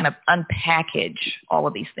us to kind of unpackage all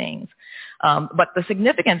of these things. But the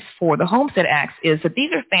significance for the Homestead Acts is that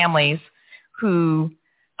these are families who,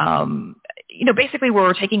 basically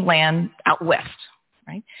were taking land out west.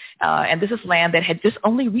 Right? And this is land that had just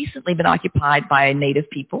only recently been occupied by native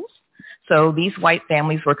peoples. So these white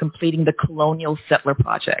families were completing the colonial settler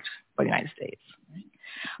project for the United States.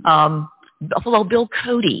 Although Bill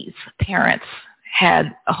Cody's parents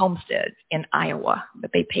had a homestead in Iowa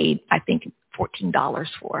that they paid, I think, $14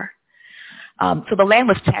 for. So the land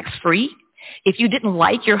was tax-free. If you didn't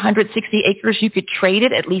like your 160 acres, you could trade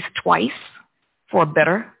it at least twice for a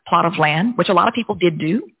better plot of land, which a lot of people did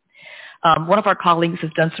do. One of our colleagues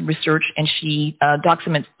has done some research, and she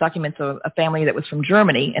documents a family that was from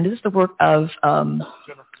Germany, and this is the work of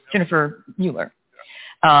Jennifer Mueller.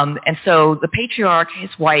 And so the patriarch,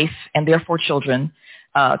 his wife, and their 4 children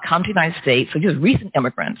come to the United States. So these are recent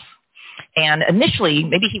immigrants. And initially,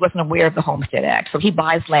 maybe he wasn't aware of the Homestead Act, so he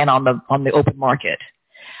buys land on the open market.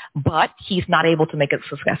 But he's not able to make a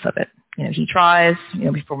success of it. He tries,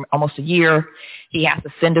 for almost a year. He has to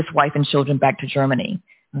send his wife and children back to Germany.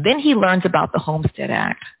 Then he learns about the Homestead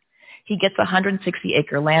Act. He gets a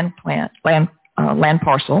 160-acre land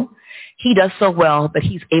parcel. He does so well that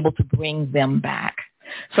he's able to bring them back.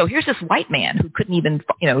 So here's this white man who couldn't even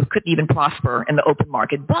prosper in the open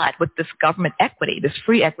market, but with this government equity, this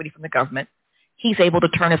free equity from the government, he's able to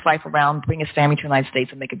turn his life around, bring his family to the United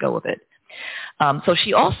States, and make a go of it. So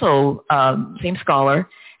she also, same scholar,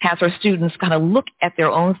 has her students kind of look at their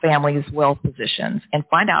own family's wealth positions and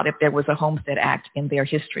find out if there was a Homestead Act in their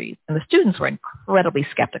history. And the students were incredibly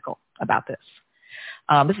skeptical about this.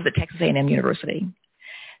 This is at Texas A&M University.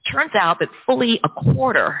 Turns out that fully a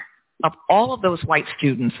quarter of all of those white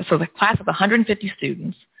students, so the class of 150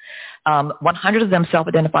 students, 100 of them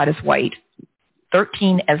self-identified as white,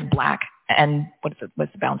 13 as black, and what's the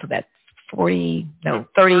balance of that?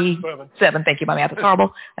 37. Thank you. My math is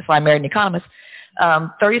horrible. That's why I married an economist.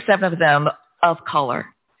 37 of them of color.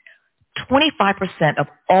 25% of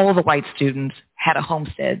all the white students had a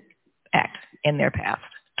Homestead Act in their past.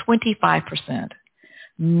 25%.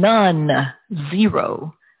 None,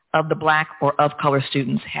 zero, of the Black or of color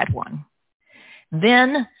students had one.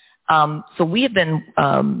 Then, so we have been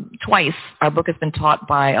twice, our book has been taught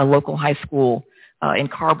by a local high school in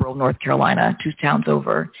Carrboro, North Carolina, 2 towns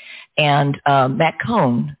over. And Matt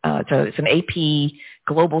Cohn, it's an AP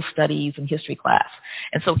Global Studies and History class.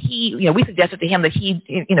 And so he, we suggested to him that he,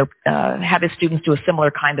 have his students do a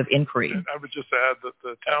similar kind of inquiry. I would just add that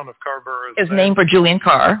the town of Carrboro is named for Julian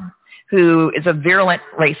Carr, who is a virulent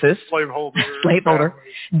racist. Slaveholder.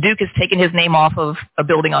 Duke has taken his name off of a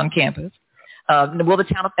building on campus. Now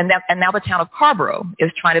the town of Carrboro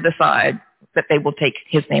is trying to decide that they will take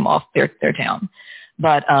his name off their town.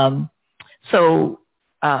 But so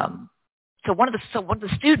one of the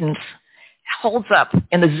students holds up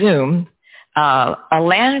in the Zoom a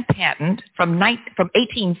land patent from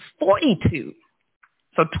 1842,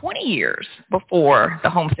 so 20 years before the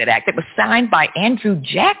Homestead Act. It was signed by Andrew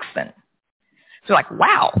Jackson. So like,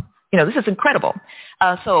 wow, this is incredible.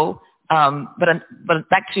 But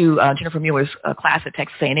back to Jennifer Mueller's class at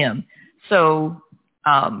Texas A&M. So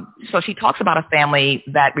she talks about a family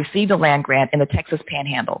that received a land grant in the Texas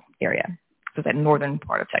Panhandle area, so that northern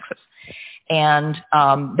part of Texas. And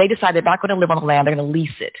they decided they're not going to live on the land, they're going to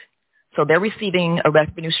lease it. So they're receiving a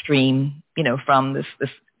revenue stream, from this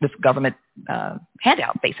government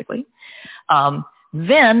handout, basically.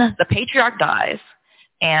 Then the patriarch dies,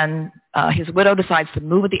 and his widow decides to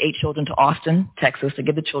move with the 8 children to Austin, Texas, to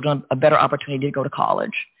give the children a better opportunity to go to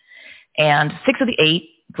college. And 6 of the 8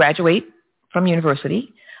 graduate from university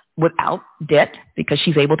without debt because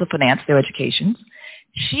she's able to finance their educations.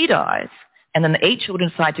 She dies, and then the 8 children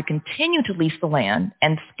decide to continue to lease the land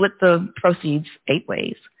and split the proceeds 8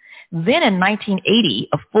 ways. Then in 1980,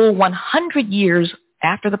 a full 100 years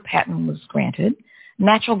after the patent was granted,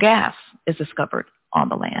 natural gas is discovered on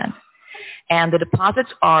the land. And the deposits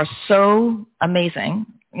are so amazing,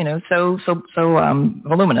 so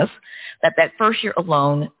voluminous, that first year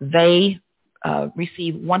alone, they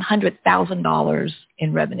receive $100,000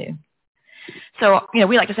 in revenue. So,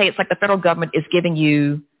 we like to say it's like the federal government is giving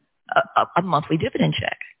you a monthly dividend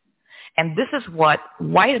check. And this is what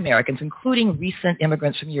white Americans, including recent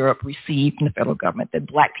immigrants from Europe, received from the federal government that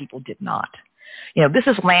Black people did not. This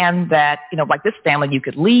is land that, like this family, you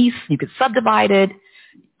could lease, you could subdivide it,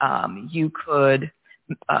 you could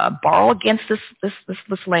borrow against this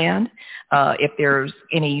land. If there's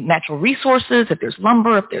any natural resources, if there's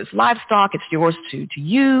lumber, if there's livestock, it's yours to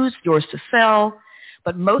use, yours to sell.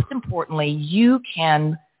 But most importantly, you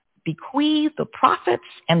can bequeath the profits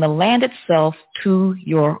and the land itself to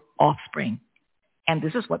your offspring. And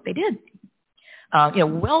this is what they did.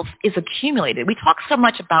 Wealth is accumulated. We talk so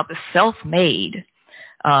much about the self-made.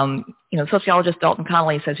 Sociologist Dalton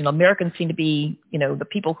Connolly says, Americans seem to be, the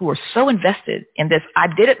people who are so invested in this. I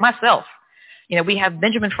did it myself. We have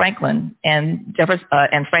Benjamin Franklin and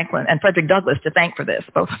Franklin and Frederick Douglass to thank for this,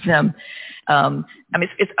 both of them. I don't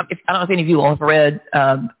know if any of you all have read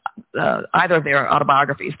either of their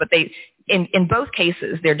autobiographies, but in both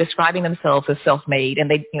cases, they're describing themselves as self-made,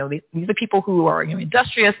 and these are people who are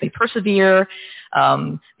industrious, they persevere,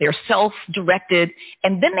 they're self-directed,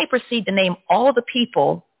 and then they proceed to name all the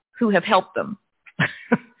people who have helped them.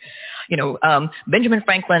 Benjamin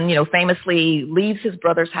Franklin, famously leaves his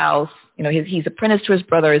brother's house. He's apprenticed to his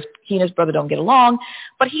brother. He and his brother don't get along,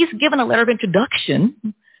 but he's given a letter of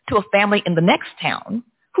introduction to a family in the next town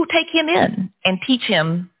who take him in and teach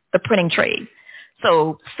him the printing trade.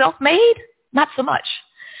 So self-made, not so much.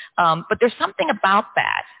 But there's something about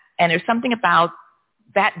that, and there's something about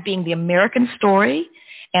that being the American story,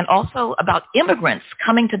 and also about immigrants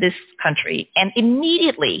coming to this country and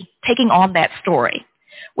immediately taking on that story,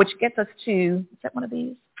 which gets us to, is that one of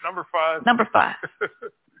these? Number 5. Number 5.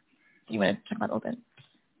 You want to talk about a little bit?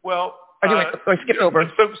 Well, or skip over.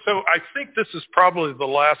 So I think this is probably the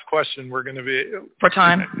last question we're going to be for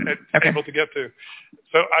time able to get to.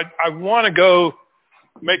 So I want to go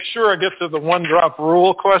make sure I get to the one-drop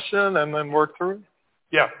rule question and then work through it.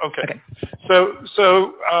 Yeah. Okay.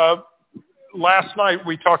 So last night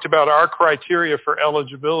we talked about our criteria for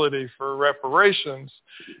eligibility for reparations,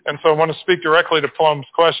 and so I want to speak directly to Plum's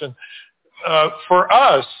question. For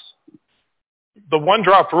us, the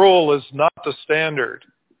one-drop rule is not the standard.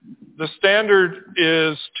 The standard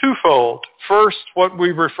is twofold. First, what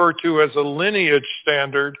we refer to as a lineage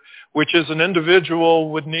standard, which is an individual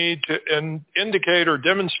would need to indicate or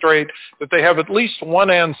demonstrate that they have at least one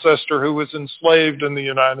ancestor who was enslaved in the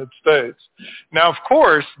United States. Now, of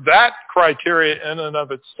course, that criteria in and of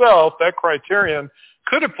itself, that criterion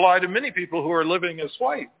could apply to many people who are living as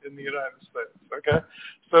white in the United States, okay?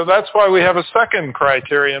 So that's why we have a second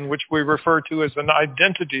criterion, which we refer to as an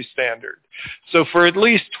identity standard. So for at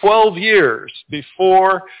least 12 years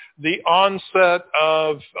before the onset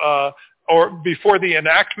of, or before the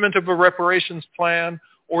enactment of a reparations plan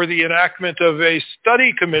or the enactment of a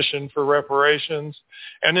study commission for reparations,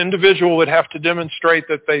 an individual would have to demonstrate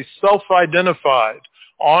that they self-identified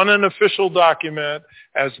on an official document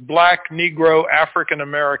as Black, Negro, African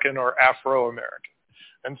American, or Afro-American.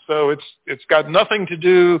 And so it's got nothing to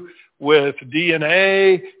do with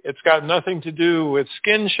DNA. It's got nothing to do with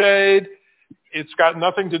skin shade. It's got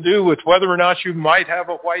nothing to do with whether or not you might have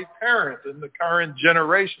a white parent in the current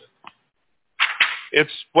generation.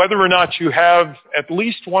 It's whether or not you have at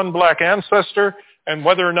least one Black ancestor and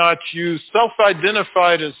whether or not you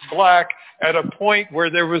self-identified as Black at a point where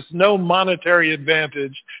there was no monetary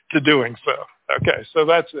advantage to doing so. Okay, so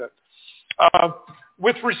that's it.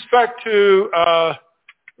 With respect to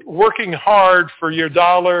working hard for your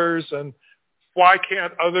dollars and why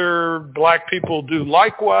can't other Black people do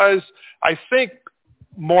likewise, I think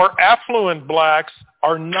more affluent Blacks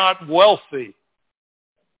are not wealthy.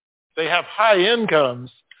 They have high incomes,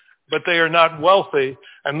 but they are not wealthy,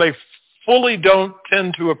 and they fully don't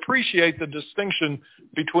tend to appreciate the distinction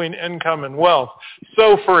between income and wealth.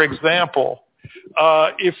 So, for example,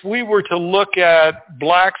 if we were to look at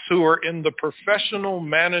Blacks who are in the professional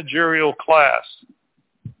managerial class,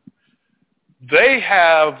 they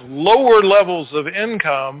have lower levels of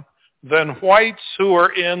income than whites who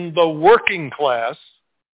are in the working class,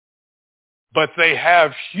 but they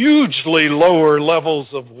have hugely lower levels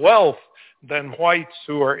of wealth than whites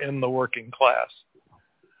who are in the working class.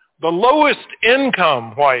 The lowest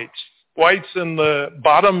income whites in the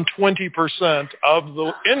bottom 20% of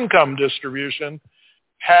the income distribution,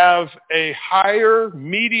 have a higher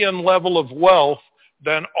median level of wealth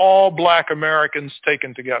than all Black Americans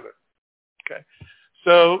taken together. Okay.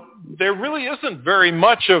 So there really isn't very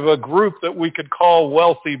much of a group that we could call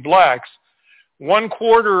wealthy Blacks.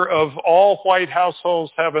 1/4 of all white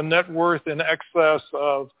households have a net worth in excess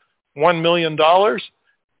of $1 million.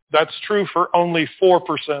 That's true for only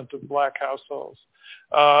 4% of Black households.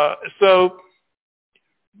 So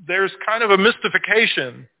there's kind of a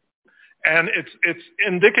mystification, and it's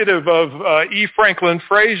indicative of E. Franklin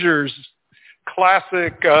Frazier's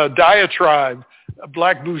classic diatribe,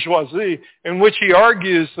 Black Bourgeoisie, in which he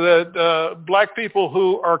argues that Black people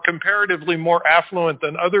who are comparatively more affluent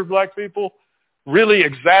than other Black people really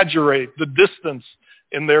exaggerate the distance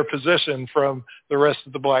in their position from the rest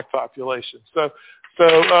of the Black population. So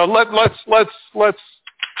let's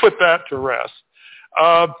put that to rest.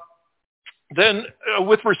 Then,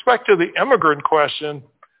 with respect to the immigrant question,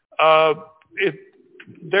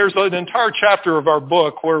 there's an entire chapter of our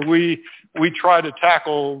book where we try to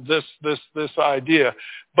tackle this idea.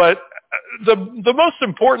 But the most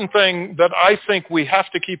important thing that I think we have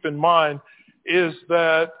to keep in mind is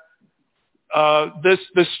that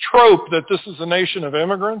this trope that this is a nation of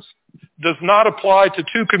immigrants does not apply to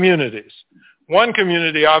two communities. One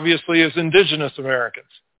community, obviously, is indigenous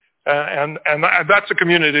Americans. And that's a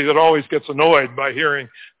community that always gets annoyed by hearing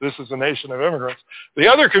this is a nation of immigrants. The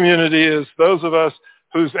other community is those of us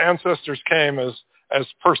whose ancestors came as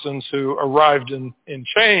persons who arrived in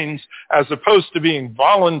chains as opposed to being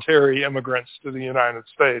voluntary immigrants to the United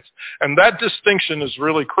States. And that distinction is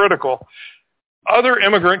really critical. Other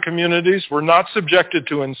immigrant communities were not subjected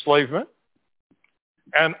to enslavement,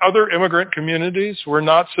 and other immigrant communities were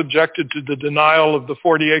not subjected to the denial of the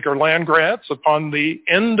 40-acre land grants upon the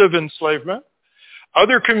end of enslavement.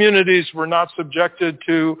 Other communities were not subjected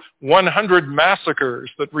to 100 massacres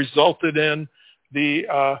that resulted in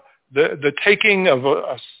the taking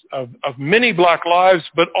of many Black lives,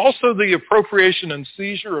 but also the appropriation and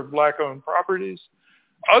seizure of Black-owned properties.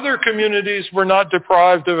 Other communities were not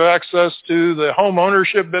deprived of access to the home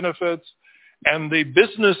ownership benefits and the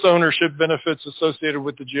business ownership benefits associated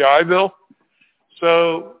with the GI Bill.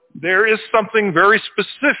 So there is something very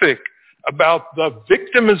specific about the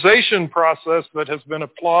victimization process that has been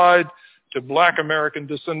applied to Black American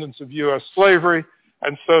descendants of U.S. slavery.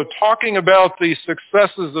 And so talking about the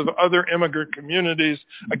successes of other immigrant communities,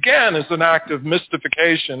 again, is an act of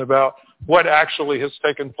mystification about what actually has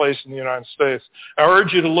taken place in the United States. I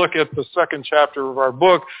urge you to look at the second chapter of our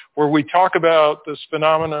book where we talk about this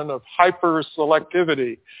phenomenon of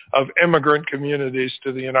hyper-selectivity of immigrant communities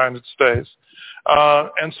to the United States.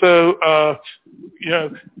 And so,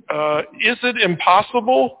 is it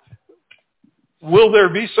impossible? Will there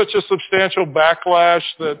be such a substantial backlash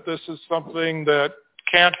that this is something that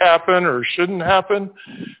can't happen or shouldn't happen.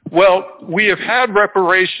 Well, we have had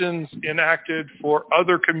reparations enacted for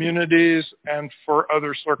other communities and for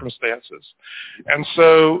other circumstances. And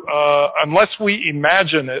so unless we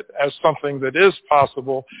imagine it as something that is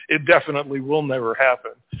possible, it definitely will never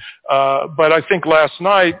happen. But I think last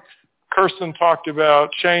night, Kirsten talked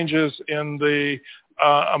about changes in the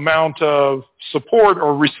amount of support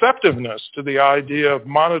or receptiveness to the idea of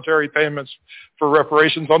monetary payments for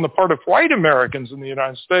reparations on the part of white Americans in the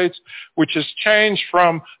United States, which has changed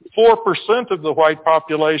from 4% of the white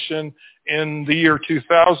population in the year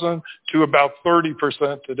 2000 to about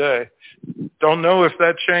 30% today. Don't know if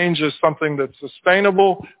that change is something that's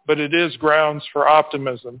sustainable, but it is grounds for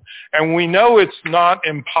optimism. And we know it's not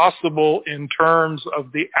impossible in terms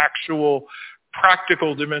of the actual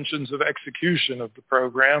practical dimensions of execution of the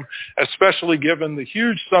program, especially given the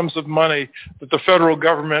huge sums of money that the federal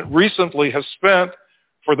government recently has spent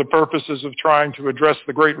for the purposes of trying to address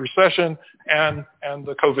the Great Recession and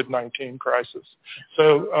the COVID-19 crisis.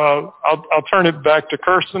 So I'll turn it back to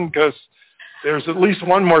Kirsten because there's at least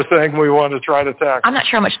one more thing we want to try to tackle. I'm not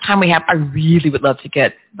sure how much time we have. I really would love to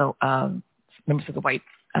get the members of the white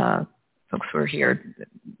folks who are here,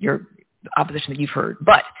 your opposition that you've heard.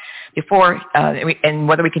 But before, and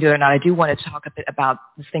whether we can do it or not, I do want to talk a bit about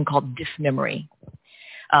this thing called dismemory.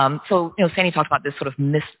 So, Sandy talked about this sort of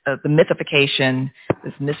the mythification,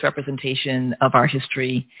 this misrepresentation of our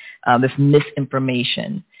history, this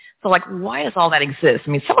misinformation. So, why does all that exist? I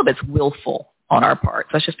mean, some of it's willful on our part.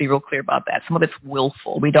 So let's just be real clear about that. Some of it's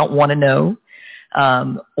willful. We don't want to know.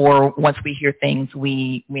 Or once we hear things,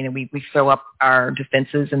 we throw up our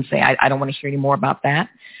defenses and say, I don't want to hear any more about that.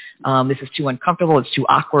 This is too uncomfortable. It's too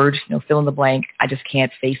awkward. Fill in the blank. I just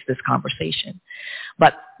can't face this conversation.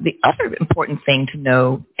 But the other important thing to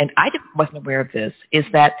know, and I wasn't aware of this, is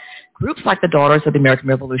that groups like the Daughters of the American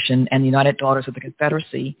Revolution and the United Daughters of the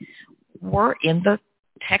Confederacy were in the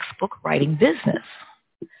textbook writing business.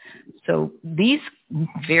 So these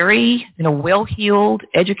very, well-heeled,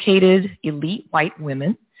 educated, elite white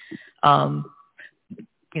women,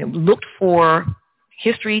 looked for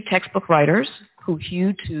history textbook writers who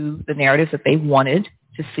hewed to the narratives that they wanted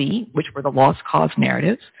to see, which were the lost cause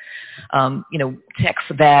narratives.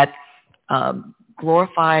 Texts that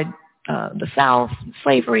glorified the South,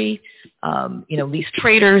 slavery. These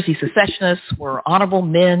traitors, these secessionists were honorable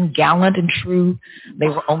men, gallant and true. They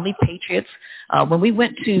were only patriots. When we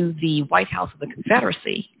went to the White House of the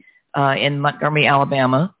Confederacy in Montgomery,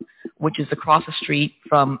 Alabama, which is across the street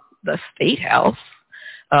from the State House,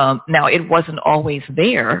 now it wasn't always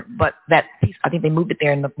there, but that piece, I think they moved it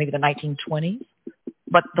there in maybe the 1920s.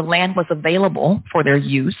 But the land was available for their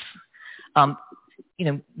use.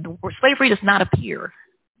 Slavery does not appear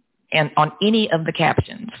on any of the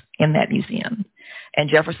captions in that museum. And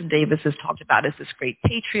Jefferson Davis is talked about as this great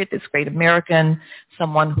patriot, this great American,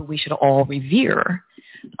 someone who we should all revere.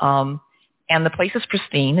 And the place is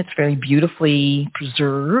pristine. It's very beautifully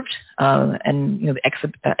preserved. And the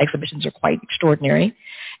exhibitions are quite extraordinary.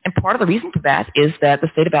 And part of the reason for that is that the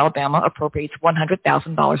state of Alabama appropriates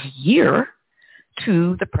 $100,000 a year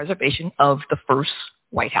to the preservation of the first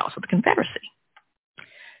White House of the Confederacy.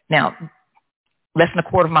 Now, less than a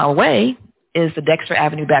quarter of a mile away is the Dexter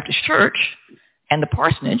Avenue Baptist Church and the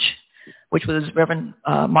parsonage, which was Reverend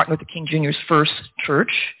Martin Luther King Jr.'s first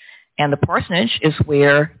church. And the parsonage is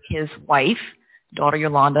where his wife, daughter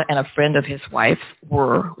Yolanda, and a friend of his wife's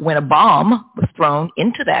were when a bomb was thrown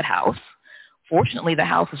into that house. Fortunately, the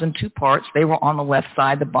house was in two parts. They were on the left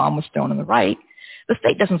side. The bomb was thrown on the right. The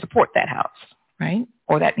state doesn't support that house, right,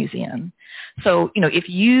 or that museum. So, if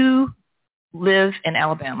you live in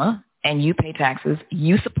Alabama and you pay taxes,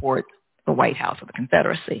 you support the White House of the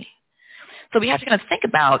Confederacy. So we have to kind of think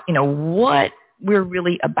about, what we're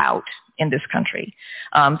really about in this country.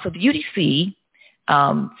 So the UDC,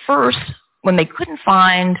 first, when they couldn't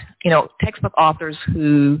find, textbook authors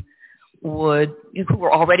who were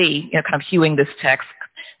already, kind of hewing this text.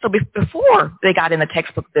 So before they got in the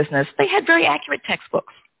textbook business, they had very accurate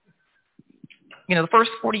textbooks. The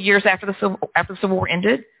first 40 years after the Civil War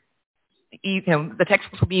ended, the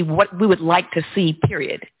textbooks would be what we would like to see,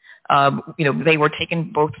 period. They were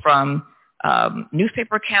taken both from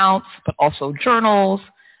newspaper accounts, but also journals,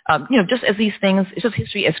 just as these things, it's just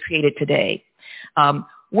history as created today.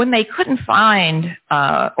 When they couldn't find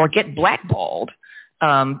or get blackballed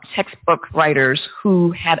textbook writers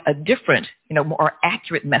who had a different, more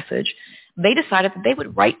accurate message, they decided that they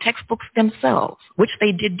would write textbooks themselves, which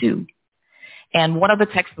they did do. And one of the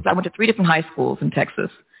textbooks, I went to 3 different high schools in Texas.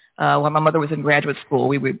 While my mother was in graduate school,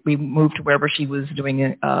 we moved to wherever she was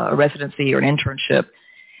doing a residency or an internship.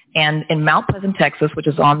 And in Mount Pleasant, Texas, which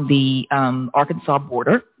is on the Arkansas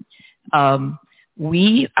border, Mount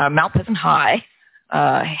Pleasant High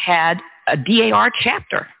had a DAR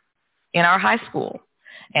chapter in our high school,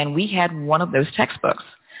 and we had one of those textbooks.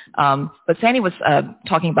 But Sandy was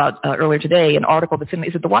talking about earlier today an article that's in,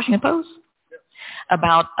 is it the Washington Post?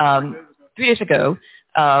 About 3 days ago,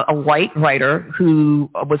 a white writer who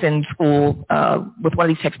was in school with one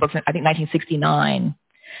of these textbooks in, I think, 1969.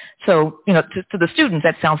 So, to the students,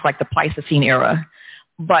 that sounds like the Pleistocene era.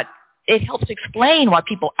 But it helps explain why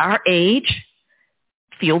people our age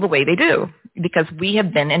feel the way they do, because we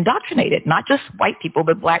have been indoctrinated, not just white people,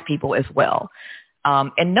 but black people as well.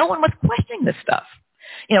 And no one was questioning this stuff.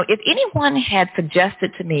 If anyone had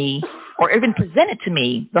suggested to me or even presented to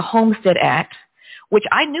me the Homestead Act, which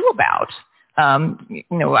I knew about, I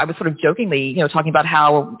was sort of jokingly, talking about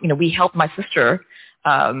how, we helped my sister,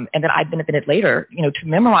 and then I benefited later, to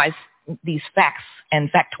memorize these facts and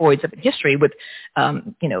factoids of history with,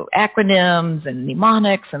 acronyms and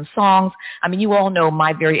mnemonics and songs. I mean, you all know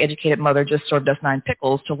my very educated mother just served us 9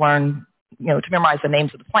 pickles to learn, to memorize the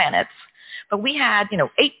names of the planets. But we had,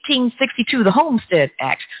 1862, the Homestead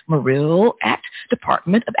Act, Morrill Act,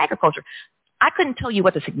 Department of Agriculture. I couldn't tell you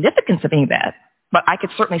what the significance of any of that, but I could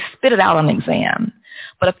certainly spit it out on an exam.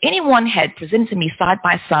 But if anyone had presented to me side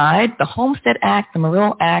by side the Homestead Act, the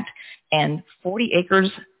Morrill Act, and 40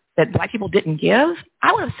 acres that black people didn't give,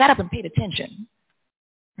 I would have sat up and paid attention,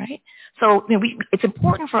 right? So it's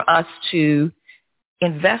important for us to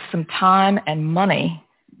invest some time and money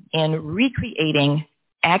in recreating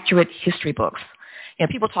accurate history books.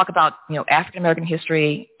 People talk about, African-American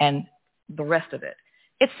history and the rest of it.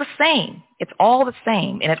 It's the same. It's all the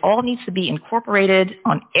same, and it all needs to be incorporated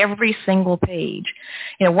on every single page.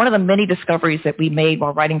 One of the many discoveries that we made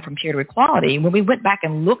while writing From Care to Equality, when we went back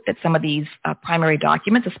and looked at some of these primary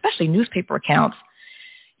documents, especially newspaper accounts,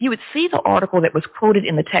 you would see the article that was quoted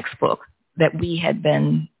in the textbook that we had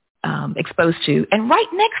been exposed to, and right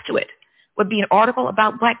next to it would be an article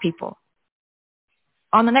about black people.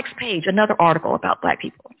 On the next page, another article about black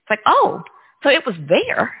people. It's like, oh, so it was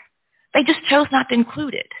there. They just chose not to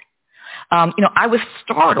include it. I was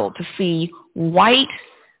startled to see white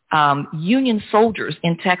Union soldiers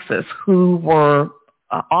in Texas who were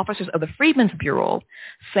officers of the Freedmen's Bureau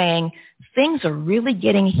saying, things are really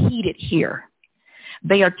getting heated here.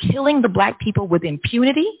 They are killing the black people with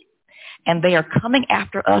impunity, and they are coming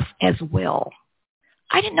after us as well.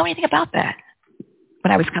 I didn't know anything about that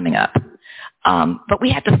when I was coming up. But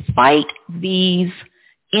we have to fight these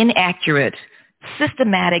inaccurate,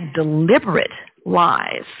 systematic, deliberate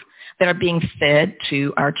lies that are being fed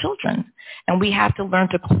to our children. And we have to learn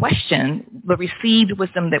to question the received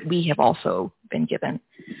wisdom that we have also been given.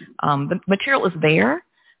 The material is there.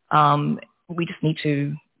 We just need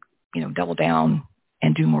to, double down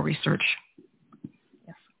and do more research.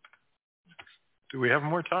 Yes. Do we have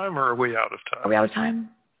more time, or are we out of time? Are we out of time?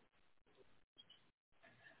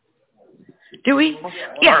 Do we?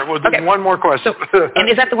 Yeah. All right, we'll do one more question. So, and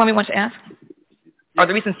is that the one we want to ask? Are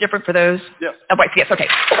the reasons different for those? Yes. Oh, right, yes, okay.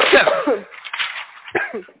 So,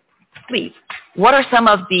 please, what are some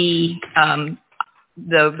of the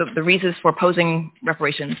reasons for opposing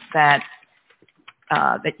reparations that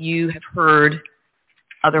you have heard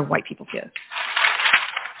other white people give?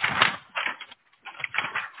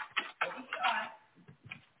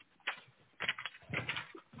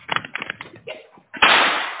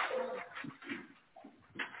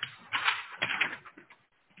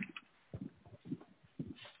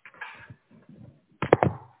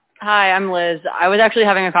 Hi, I'm Liz. I was actually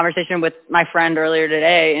having a conversation with my friend earlier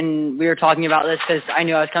today, and we were talking about this because I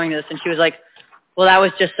knew I was coming to this, and she was like, well, that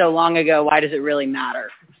was just so long ago. Why does it really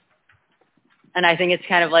matter? And I think it's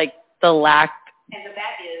kind of like the lack. And the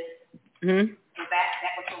back is? Mm-hmm. The back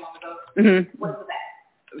was so long ago? Mm-hmm. What was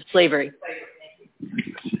that? Slavery.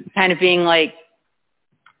 Kind of being like,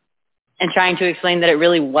 and trying to explain that it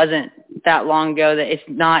really wasn't that long ago, that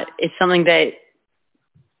it's something that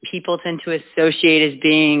people tend to associate as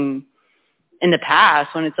being in the past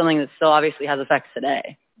when it's something that still obviously has effects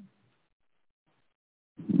today.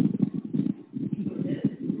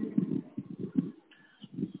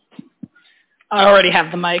 I already have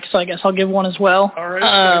the mic, so I guess I'll give one as well. All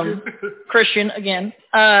right. Christian, again.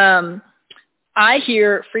 I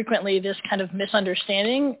hear frequently this kind of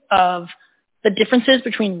misunderstanding of the differences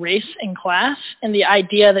between race and class, and the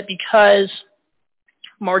idea that because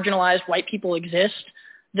marginalized white people exist,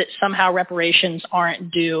 that somehow reparations aren't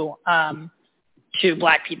due to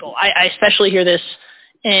black people. I especially hear this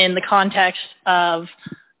in the context of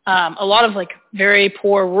a lot of like very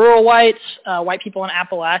poor rural whites, white people in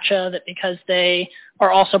Appalachia, that because they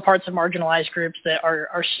are also parts of marginalized groups that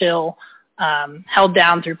are still held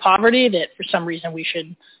down through poverty, that for some reason we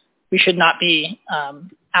should not be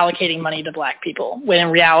allocating money to black people, when in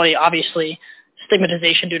reality, obviously,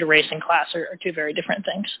 stigmatization due to race and class are two very different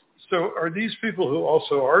things. So are these people who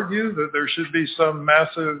also argue that there should be some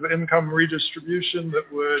massive income redistribution that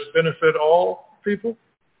would benefit all people?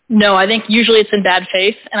 No, I think usually it's in bad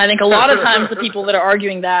faith. And I think a lot of times the people that are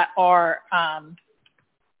arguing that are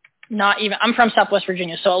not even, I'm from Southwest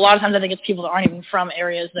Virginia, so a lot of times I think it's people that aren't even from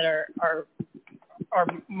areas that are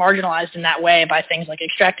marginalized in that way by things like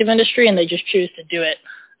extractive industry, and they just choose to do it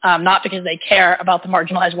not because they care about the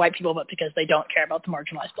marginalized white people, but because they don't care about the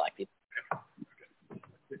marginalized black people.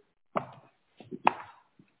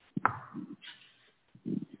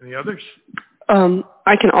 Any others?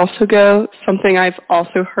 I can also go. Something I've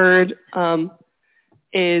also heard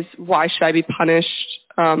is, why should I be punished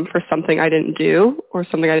for something I didn't do or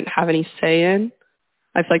something I didn't have any say in?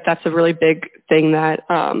 I feel like that's a really big thing that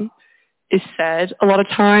is said a lot of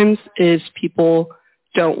times, is people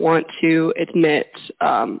don't want to admit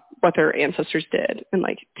what their ancestors did and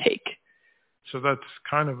like take. So that's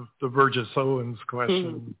kind of the Burgess Owens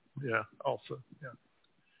question. Mm-hmm. Yeah, also. Yeah.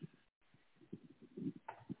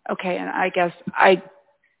 Okay, and I guess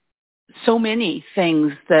so many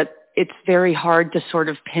things that it's very hard to sort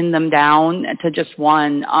of pin them down to just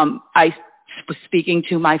one. I was speaking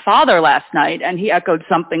to my father last night, and he echoed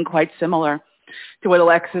something quite similar to what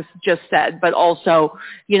Alexis just said, but also,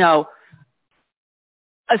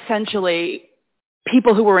 essentially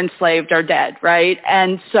people who were enslaved are dead, right?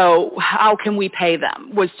 And so how can we pay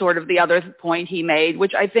them was sort of the other point he made,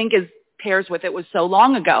 which I think pairs with it was so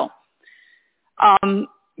long ago.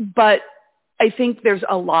 But I think there's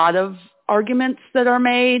a lot of arguments that are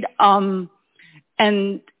made. And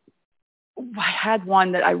I had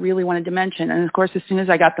one that I really wanted to mention. And of course, as soon as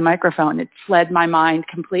I got the microphone, it fled my mind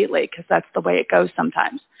completely, because that's the way it goes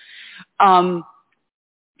sometimes. There's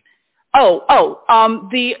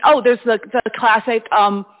the classic,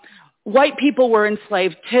 white people were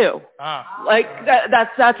enslaved too. Like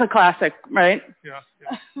that's a classic, right? Yeah.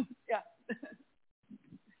 Yeah.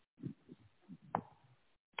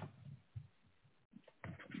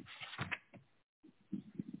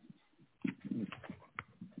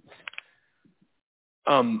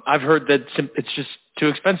 I've heard that it's just too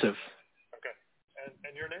expensive. Okay.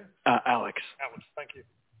 And your name? Alex. Alex, thank you.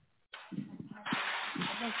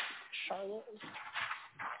 Charlotte.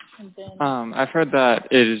 And then I've heard that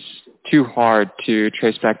it is too hard to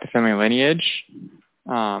trace back the family lineage,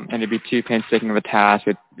 and it'd be too painstaking of a task.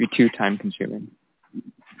 It'd be too time-consuming.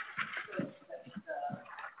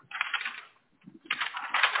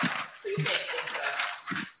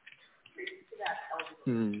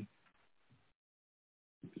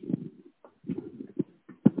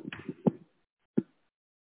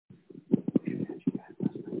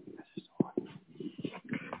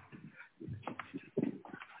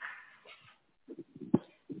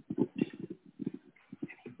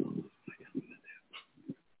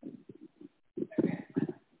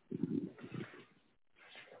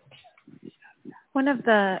 One of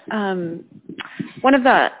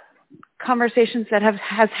the conversations that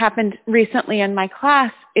has happened recently in my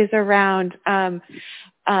class is around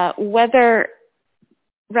whether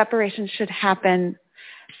reparations should happen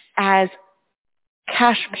as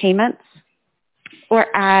cash payments or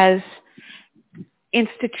as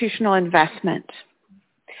institutional investment.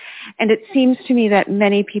 And it seems to me that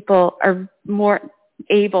many people are more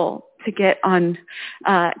able to get on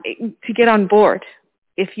board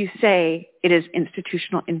if you say it is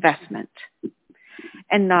institutional investment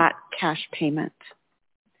and not cash payment.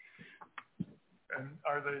 And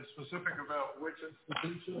are they specific about which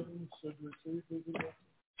institutions should receive these investments?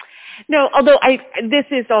 No, although this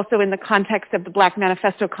is also in the context of the Black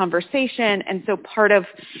Manifesto conversation, and so part of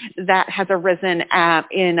that has arisen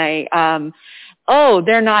in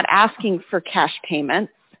they're not asking for cash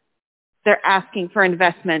payments. They're asking for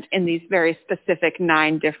investment in these very specific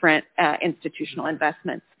 9 different institutional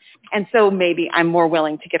investments. And so maybe I'm more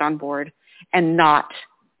willing to get on board and not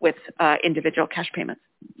with individual cash payments.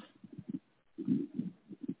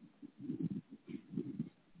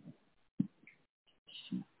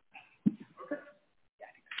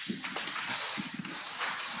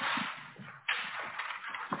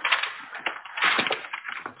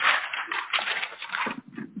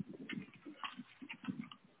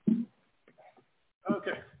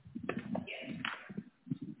 Okay.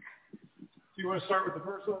 Do you want to start with the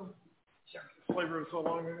first one? Sure. Slavery was so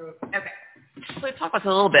long ago. Okay. So let's talk about it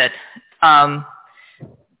a little bit.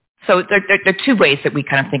 So there are two ways that we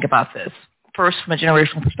kind of think about this. First, from a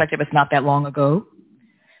generational perspective, it's not that long ago.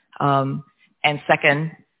 And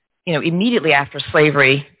second, immediately after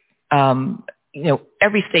slavery,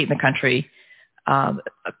 every state in the country, let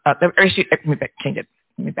me change it.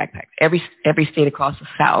 Let me backpack. Every state across the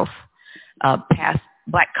South passed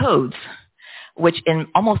black codes, which in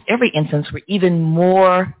almost every instance were even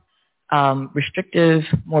more restrictive,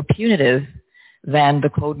 more punitive than the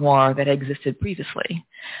Code Noir that existed previously.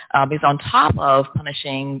 It's on top of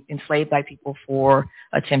punishing enslaved black people for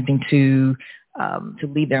attempting to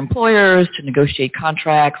lead their employers, to negotiate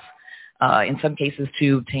contracts, in some cases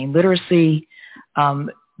to obtain literacy.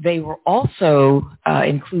 They were also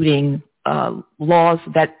including laws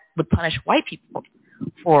that would punish white people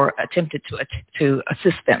for attempted to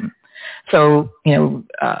assist them. So, in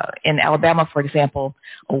Alabama, for example,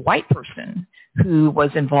 a white person who was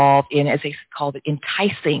involved in, as they called it,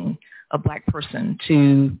 enticing a black person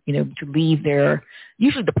to leave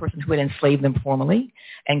usually the person who had enslaved them formerly,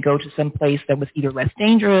 and go to some place that was either less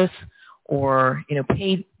dangerous or,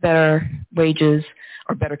 paid better wages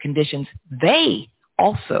or better conditions, they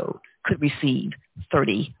also could receive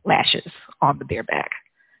 30 lashes on the bare back,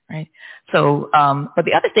 right? So, but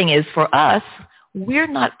the other thing is, for us, we're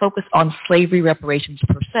not focused on slavery reparations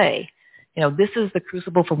per se. This is the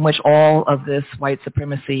crucible from which all of this white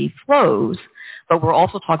supremacy flows, but we're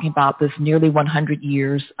also talking about this nearly 100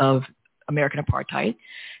 years of American apartheid,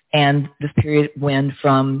 and this period when,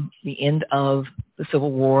 from the end of the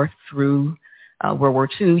Civil War through World War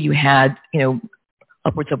II, you had,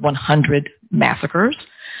 upwards of 100 massacres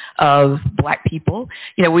of black people.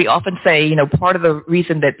 We often say, part of the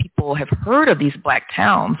reason that people have heard of these black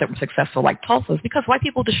towns that were successful, like Tulsa, is because white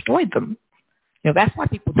people destroyed them. That's why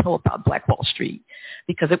people know about Black Wall Street,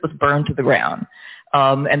 because it was burned to the ground.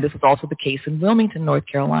 And this is also the case in Wilmington, North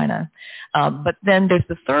Carolina. But then there's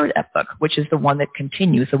the third epoch, which is the one that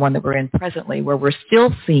continues, the one that we're in presently, where we're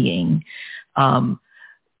still seeing,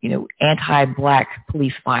 anti-black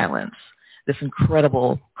police violence, this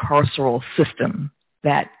incredible carceral system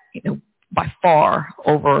that, by far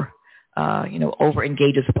over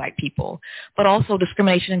engages black people, but also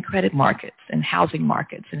discrimination in credit markets and housing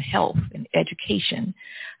markets and health and education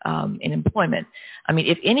and employment. I mean,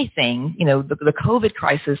 if anything, the COVID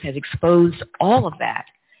crisis has exposed all of that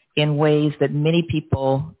in ways that many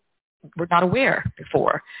people were not aware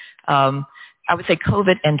before. I would say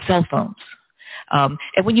COVID and cell phones.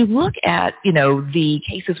 And when you look at, the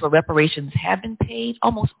cases where reparations have been paid,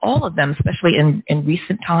 almost all of them, especially in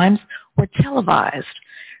recent times, were televised.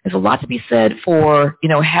 There's a lot to be said for,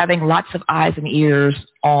 having lots of eyes and ears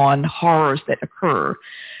on horrors that occur,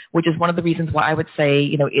 which is one of the reasons why I would say,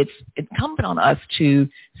 it's incumbent on us to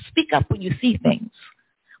speak up when you see things.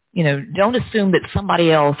 Don't assume that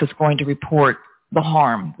somebody else is going to report the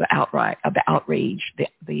harm, the outrage,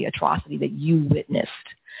 the atrocity that you witnessed.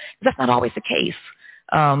 That's not always the case.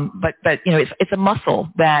 But it's a muscle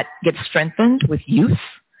that gets strengthened with youth.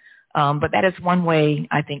 But that is one way,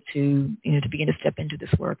 I think, to begin to step into this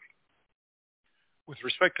work. With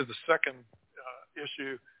respect to the second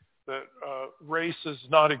issue, that race is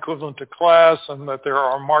not equivalent to class and that there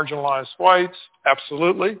are marginalized whites,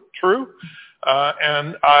 absolutely true.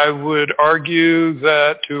 And I would argue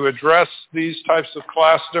that to address these types of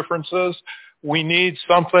class differences, we need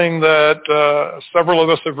something that several of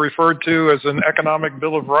us have referred to as an economic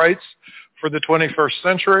bill of rights for the 21st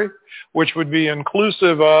century, which would be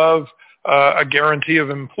inclusive of a guarantee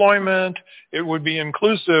of employment. It would be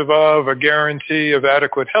inclusive of a guarantee of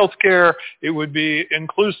adequate health care. It would be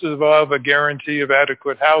inclusive of a guarantee of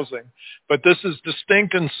adequate housing. But this is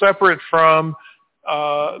distinct and separate from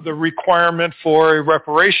the requirement for a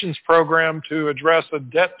reparations program to address a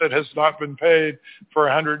debt that has not been paid for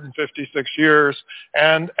 156 years.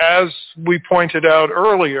 And as we pointed out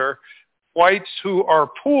earlier, whites who are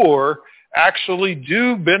poor actually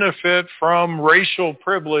do benefit from racial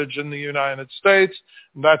privilege in the United States.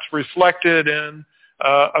 That's reflected in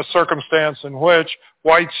a circumstance in which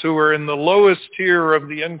whites who are in the lowest tier of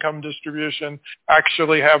the income distribution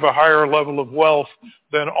actually have a higher level of wealth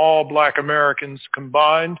than all black Americans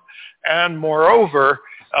combined. And moreover,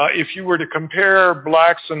 if you were to compare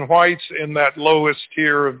blacks and whites in that lowest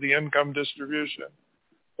tier of the income distribution,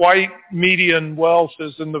 white median wealth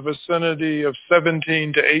is in the vicinity of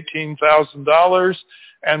 $17,000 to $18,000,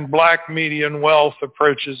 and black median wealth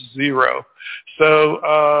approaches zero.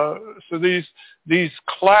 So these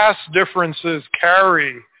class differences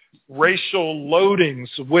carry racial loadings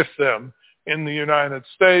with them in the United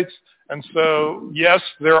States. And so, yes,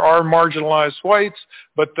 there are marginalized whites,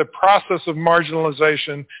 but the process of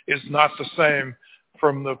marginalization is not the same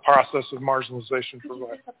from the process of marginalization for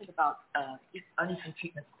white. Something about uneven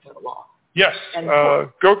treatment for the law. Yes. Go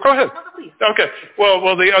ahead. Okay.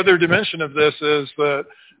 Well, the other dimension of this is that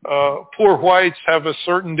poor whites have a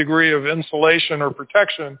certain degree of insulation or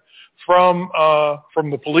protection from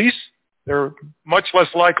the police. They're much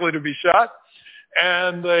less likely to be shot.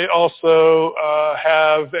 And they also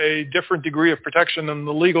have a different degree of protection in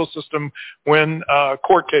the legal system when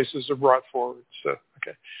court cases are brought forward. So,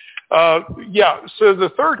 okay. So the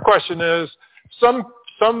third question is,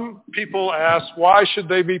 some people ask, why should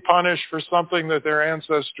they be punished for something that their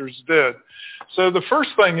ancestors did? So the first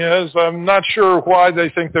thing is, I'm not sure why they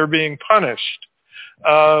think they're being punished.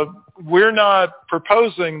 We're not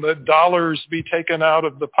proposing that dollars be taken out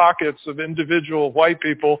of the pockets of individual white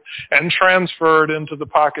people and transferred into the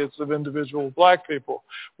pockets of individual black people.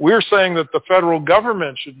 We're saying that the federal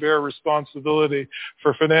government should bear responsibility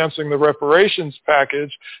for financing the reparations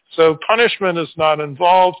package, so punishment is not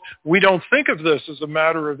involved. We don't think of this as a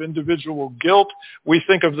matter of individual guilt. We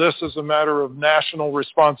think of this as a matter of national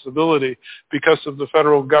responsibility because of the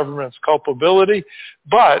federal government's culpability.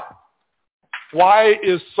 But why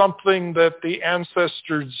is something that the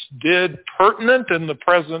ancestors did pertinent in the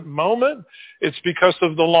present moment? It's because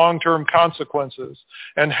of the long-term consequences.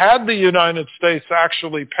 And had the United States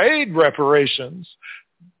actually paid reparations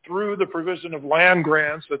through the provision of land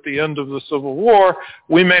grants at the end of the Civil War,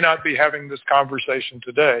 we may not be having this conversation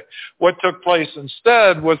today. What took place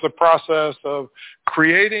instead was a process of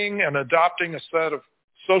creating and adopting a set of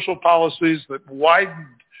social policies that widened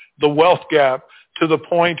the wealth gap to the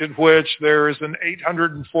point at which there is an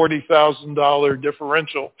 $840,000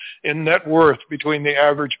 differential in net worth between the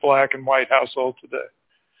average black and white household today.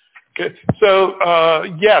 Okay, so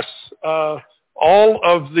yes, all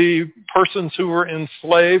of the persons who were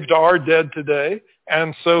enslaved are dead today,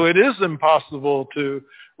 and so it is impossible to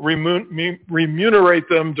remunerate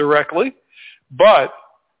them directly, but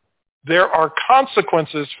there are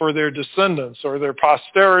consequences for their descendants or their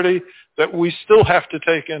posterity that we still have to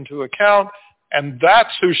take into account. And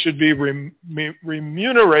that's who should be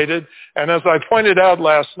remunerated. And as I pointed out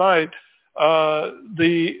last night,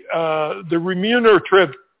 the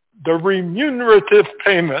remunerative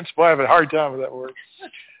payments, boy, I have a hard time with that word.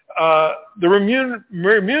 The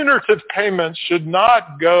remunerative payments should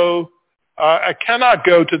not go, cannot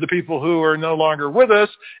go to the people who are no longer with us,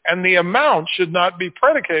 and the amount should not be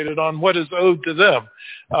predicated on what is owed to them.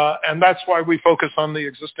 And that's why we focus on the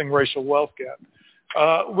existing racial wealth gap.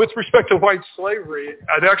 With respect to white slavery,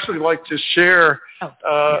 I'd actually like to share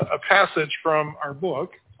a passage from our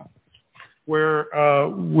book where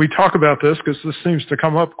we talk about this because this seems to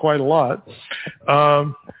come up quite a lot.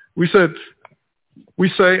 We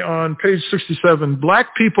say on page 67,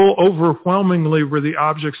 black people overwhelmingly were the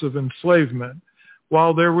objects of enslavement.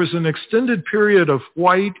 While there was an extended period of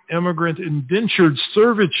white immigrant indentured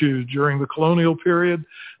servitude during the colonial period,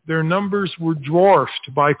 their numbers were dwarfed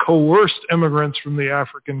by coerced immigrants from the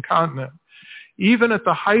African continent. Even at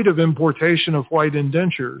the height of importation of white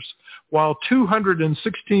indentures, while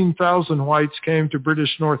 216,000 whites came to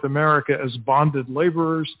British North America as bonded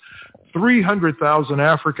laborers, 300,000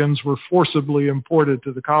 Africans were forcibly imported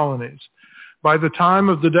to the colonies. By the time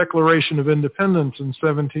of the Declaration of Independence in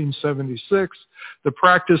 1776, the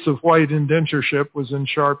practice of white indentureship was in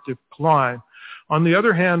sharp decline. On the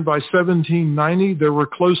other hand, by 1790, there were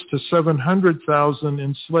close to 700,000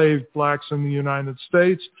 enslaved blacks in the United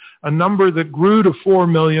States, a number that grew to 4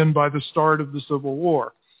 million by the start of the Civil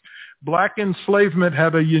War. Black enslavement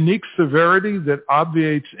had a unique severity that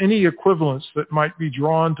obviates any equivalence that might be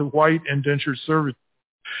drawn to white indentured servitude.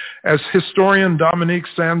 As historian Dominique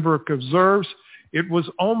Sandbrook observes, it was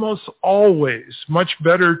almost always much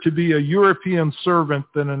better to be a European servant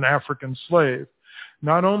than an African slave.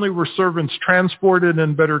 Not only were servants transported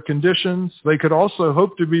in better conditions, they could also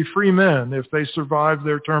hope to be free men if they survived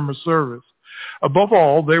their term of service. Above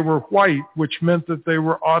all, they were white, which meant that they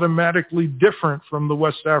were automatically different from the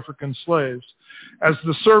West African slaves. As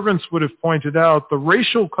the servants would have pointed out, the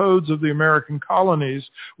racial codes of the American colonies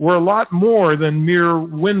were a lot more than mere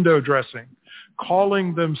window dressing.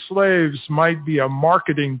 Calling them slaves might be a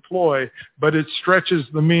marketing ploy, but it stretches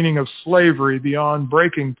the meaning of slavery beyond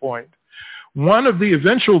breaking point. One of the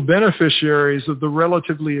eventual beneficiaries of the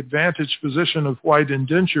relatively advantaged position of white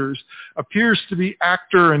indentures appears to be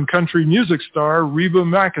actor and country music star Reba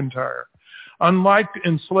McEntire. Unlike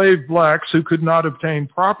enslaved blacks who could not obtain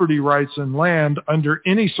property rights in land under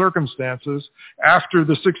any circumstances after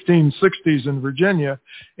the 1660s in Virginia,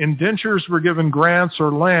 indentures were given grants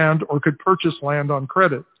or land or could purchase land on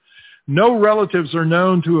credit. No relatives are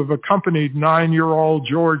known to have accompanied 9-year-old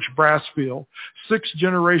George Brassfield, 6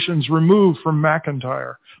 generations removed from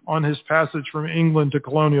McIntyre, on his passage from England to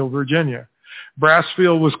colonial Virginia.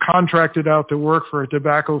 Brassfield was contracted out to work for a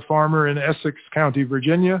tobacco farmer in Essex County,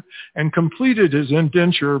 Virginia, and completed his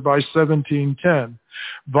indenture by 1710.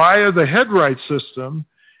 Via the headright system,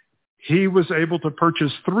 he was able to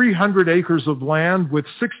purchase 300 acres of land with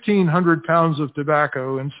 1,600 pounds of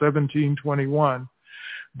tobacco in 1721.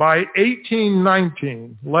 By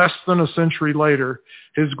 1819, less than a century later,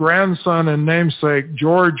 his grandson and namesake,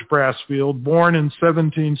 George Brassfield, born in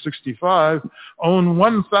 1765, owned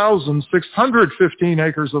 1,615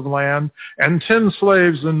 acres of land and 10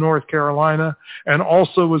 slaves in North Carolina, and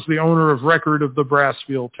also was the owner of record of the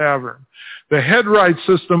Brassfield Tavern. The headright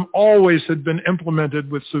system always had been implemented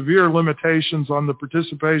with severe limitations on the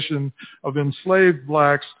participation of enslaved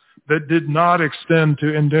blacks that did not extend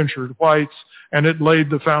to indentured whites, and it laid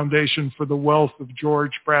the foundation for the wealth of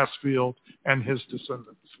George Brassfield and his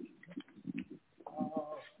descendants.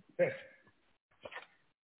 Okay.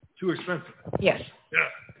 Too expensive. Yes.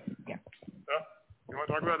 Yeah. You want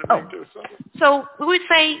to talk about it being too expensive? So we would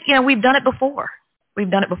say, we've done it before. We've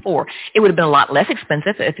done it before. It would have been a lot less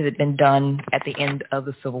expensive if it had been done at the end of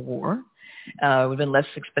the Civil War. It would have been less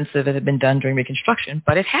expensive if it had been done during Reconstruction,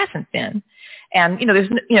 but it hasn't been. And, there's,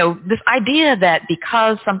 this idea that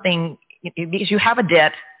because you have a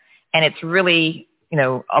debt and it's really,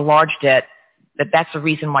 a large debt, that's the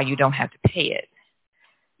reason why you don't have to pay it.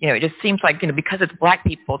 It just seems like, because it's black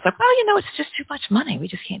people, it's like, well, it's just too much money. We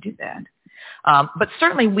just can't do that. But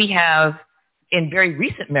certainly we have, in very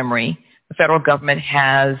recent memory, the federal government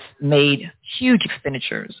has made huge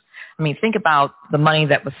expenditures. I mean, think about the money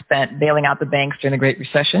that was spent bailing out the banks during the Great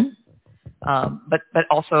Recession, but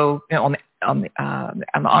also on the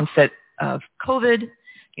onset of COVID.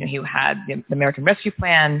 You had the American Rescue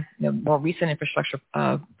Plan, more recent infrastructure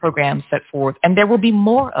programs set forth, and there will be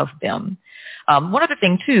more of them. One other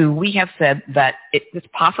thing, too, we have said that it's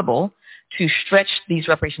possible to stretch these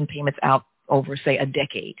reparation payments out over, say, a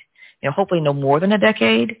decade. Hopefully no more than a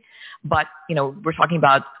decade. But, we're talking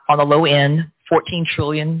about, on the low end, $14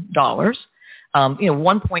 trillion.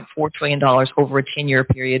 $1.4 trillion over a 10-year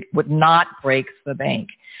period would not break the bank.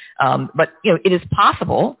 But, it is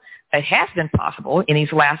possible, it has been possible in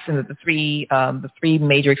the three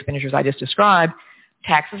major expenditures I just described.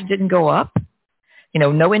 Taxes didn't go up.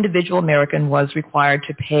 No individual American was required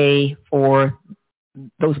to pay for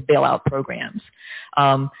those bailout programs.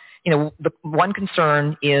 The one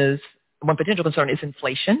potential concern is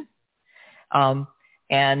inflation.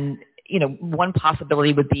 And one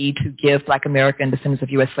possibility would be to give Black American descendants of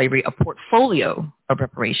U.S. slavery a portfolio of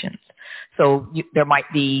reparations. So there might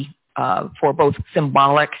be, for both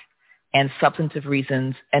symbolic and substantive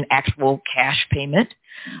reasons, an actual cash payment.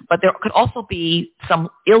 But there could also be some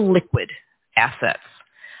illiquid assets.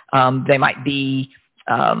 They might be,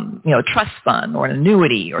 a trust fund or an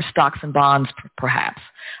annuity or stocks and bonds, perhaps.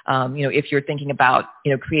 If you're thinking about,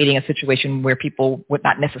 creating a situation where people would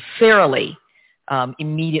not necessarily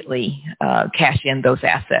immediately cash in those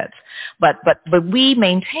assets. But we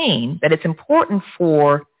maintain that it's important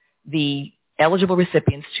for the eligible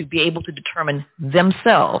recipients to be able to determine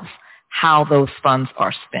themselves how those funds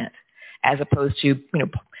are spent, as opposed to,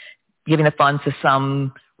 giving the funds to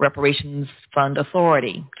some reparations fund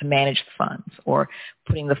authority to manage the funds, or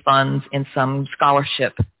putting the funds in some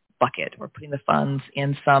scholarship bucket, or putting the funds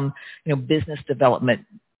in some, business development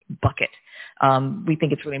bucket. We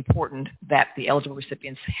think it's really important that the eligible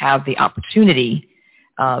recipients have the opportunity,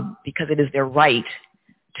 because it is their right,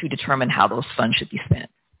 to determine how those funds should be spent.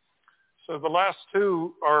 So the last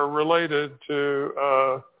two are related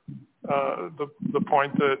to the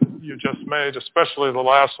point that you just made, especially the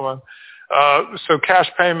last one. So cash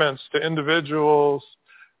payments to individuals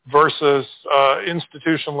versus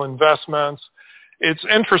institutional investments. It's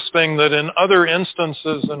interesting that in other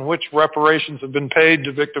instances in which reparations have been paid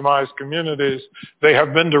to victimized communities, they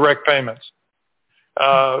have been direct payments.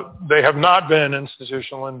 They have not been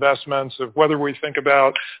institutional investments, of whether we think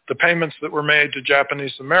about the payments that were made to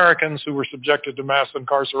Japanese Americans who were subjected to mass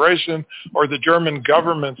incarceration, or the German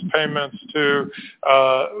government's payments to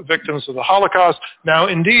victims of the Holocaust. Now,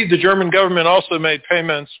 indeed, the German government also made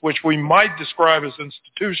payments which we might describe as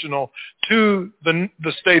institutional to the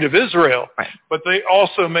state of Israel, but they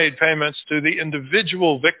also made payments to the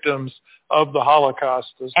individual victims of the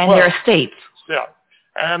Holocaust as well. And their estates. Yeah.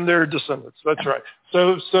 And their descendants. That's right.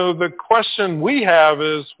 So the question we have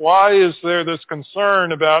is, why is there this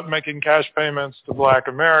concern about making cash payments to Black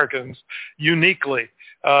Americans uniquely,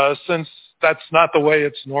 since that's not the way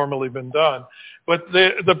it's normally been done? But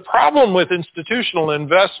the problem with institutional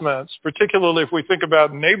investments, particularly if we think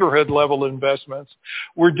about neighborhood level investments,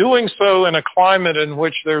 we're doing so in a climate in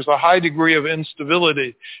which there's a high degree of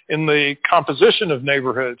instability in the composition of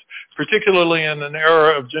neighborhoods, particularly in an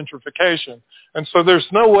era of gentrification. And so there's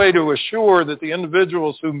no way to assure that the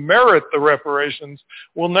individuals who merit the reparations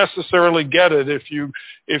will necessarily get it if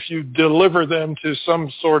you deliver them to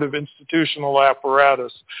some sort of institutional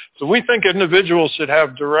apparatus. So we think individuals should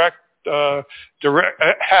have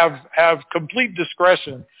have complete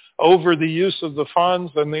discretion over the use of the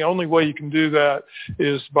funds, and the only way you can do that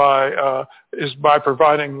is by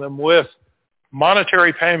providing them with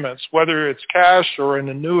monetary payments, whether it's cash or an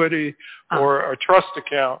annuity or a trust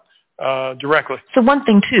account directly. So one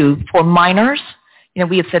thing too, for minors,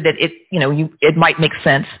 we have said that it might make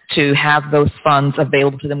sense to have those funds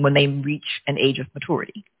available to them when they reach an age of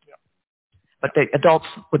maturity. Yeah. But the adults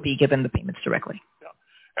would be given the payments directly.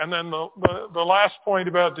 And then the last point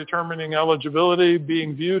about determining eligibility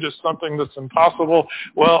being viewed as something that's impossible.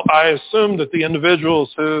 Well, I assume that the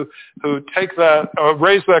individuals who take that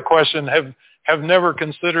raise that question have never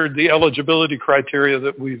considered the eligibility criteria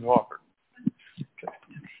that we've offered. Okay.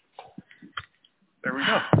 There we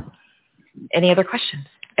go. Any other questions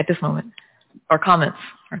at this moment, or comments,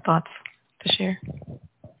 or thoughts to share?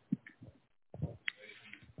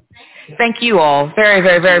 Thank you all very,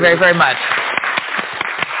 very, very, very, very much.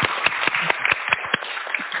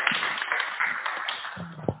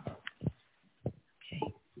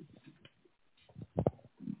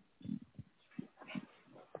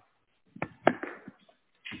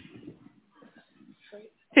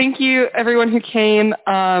 Thank you, everyone who came.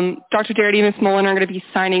 Dr. Darity and Ms. Mullen are going to be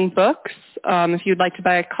signing books. If you'd like to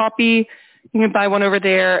buy a copy, you can buy one over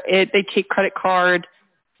there. They take credit card,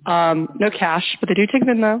 no cash, but they do take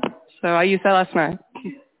Venmo. So I used that last night.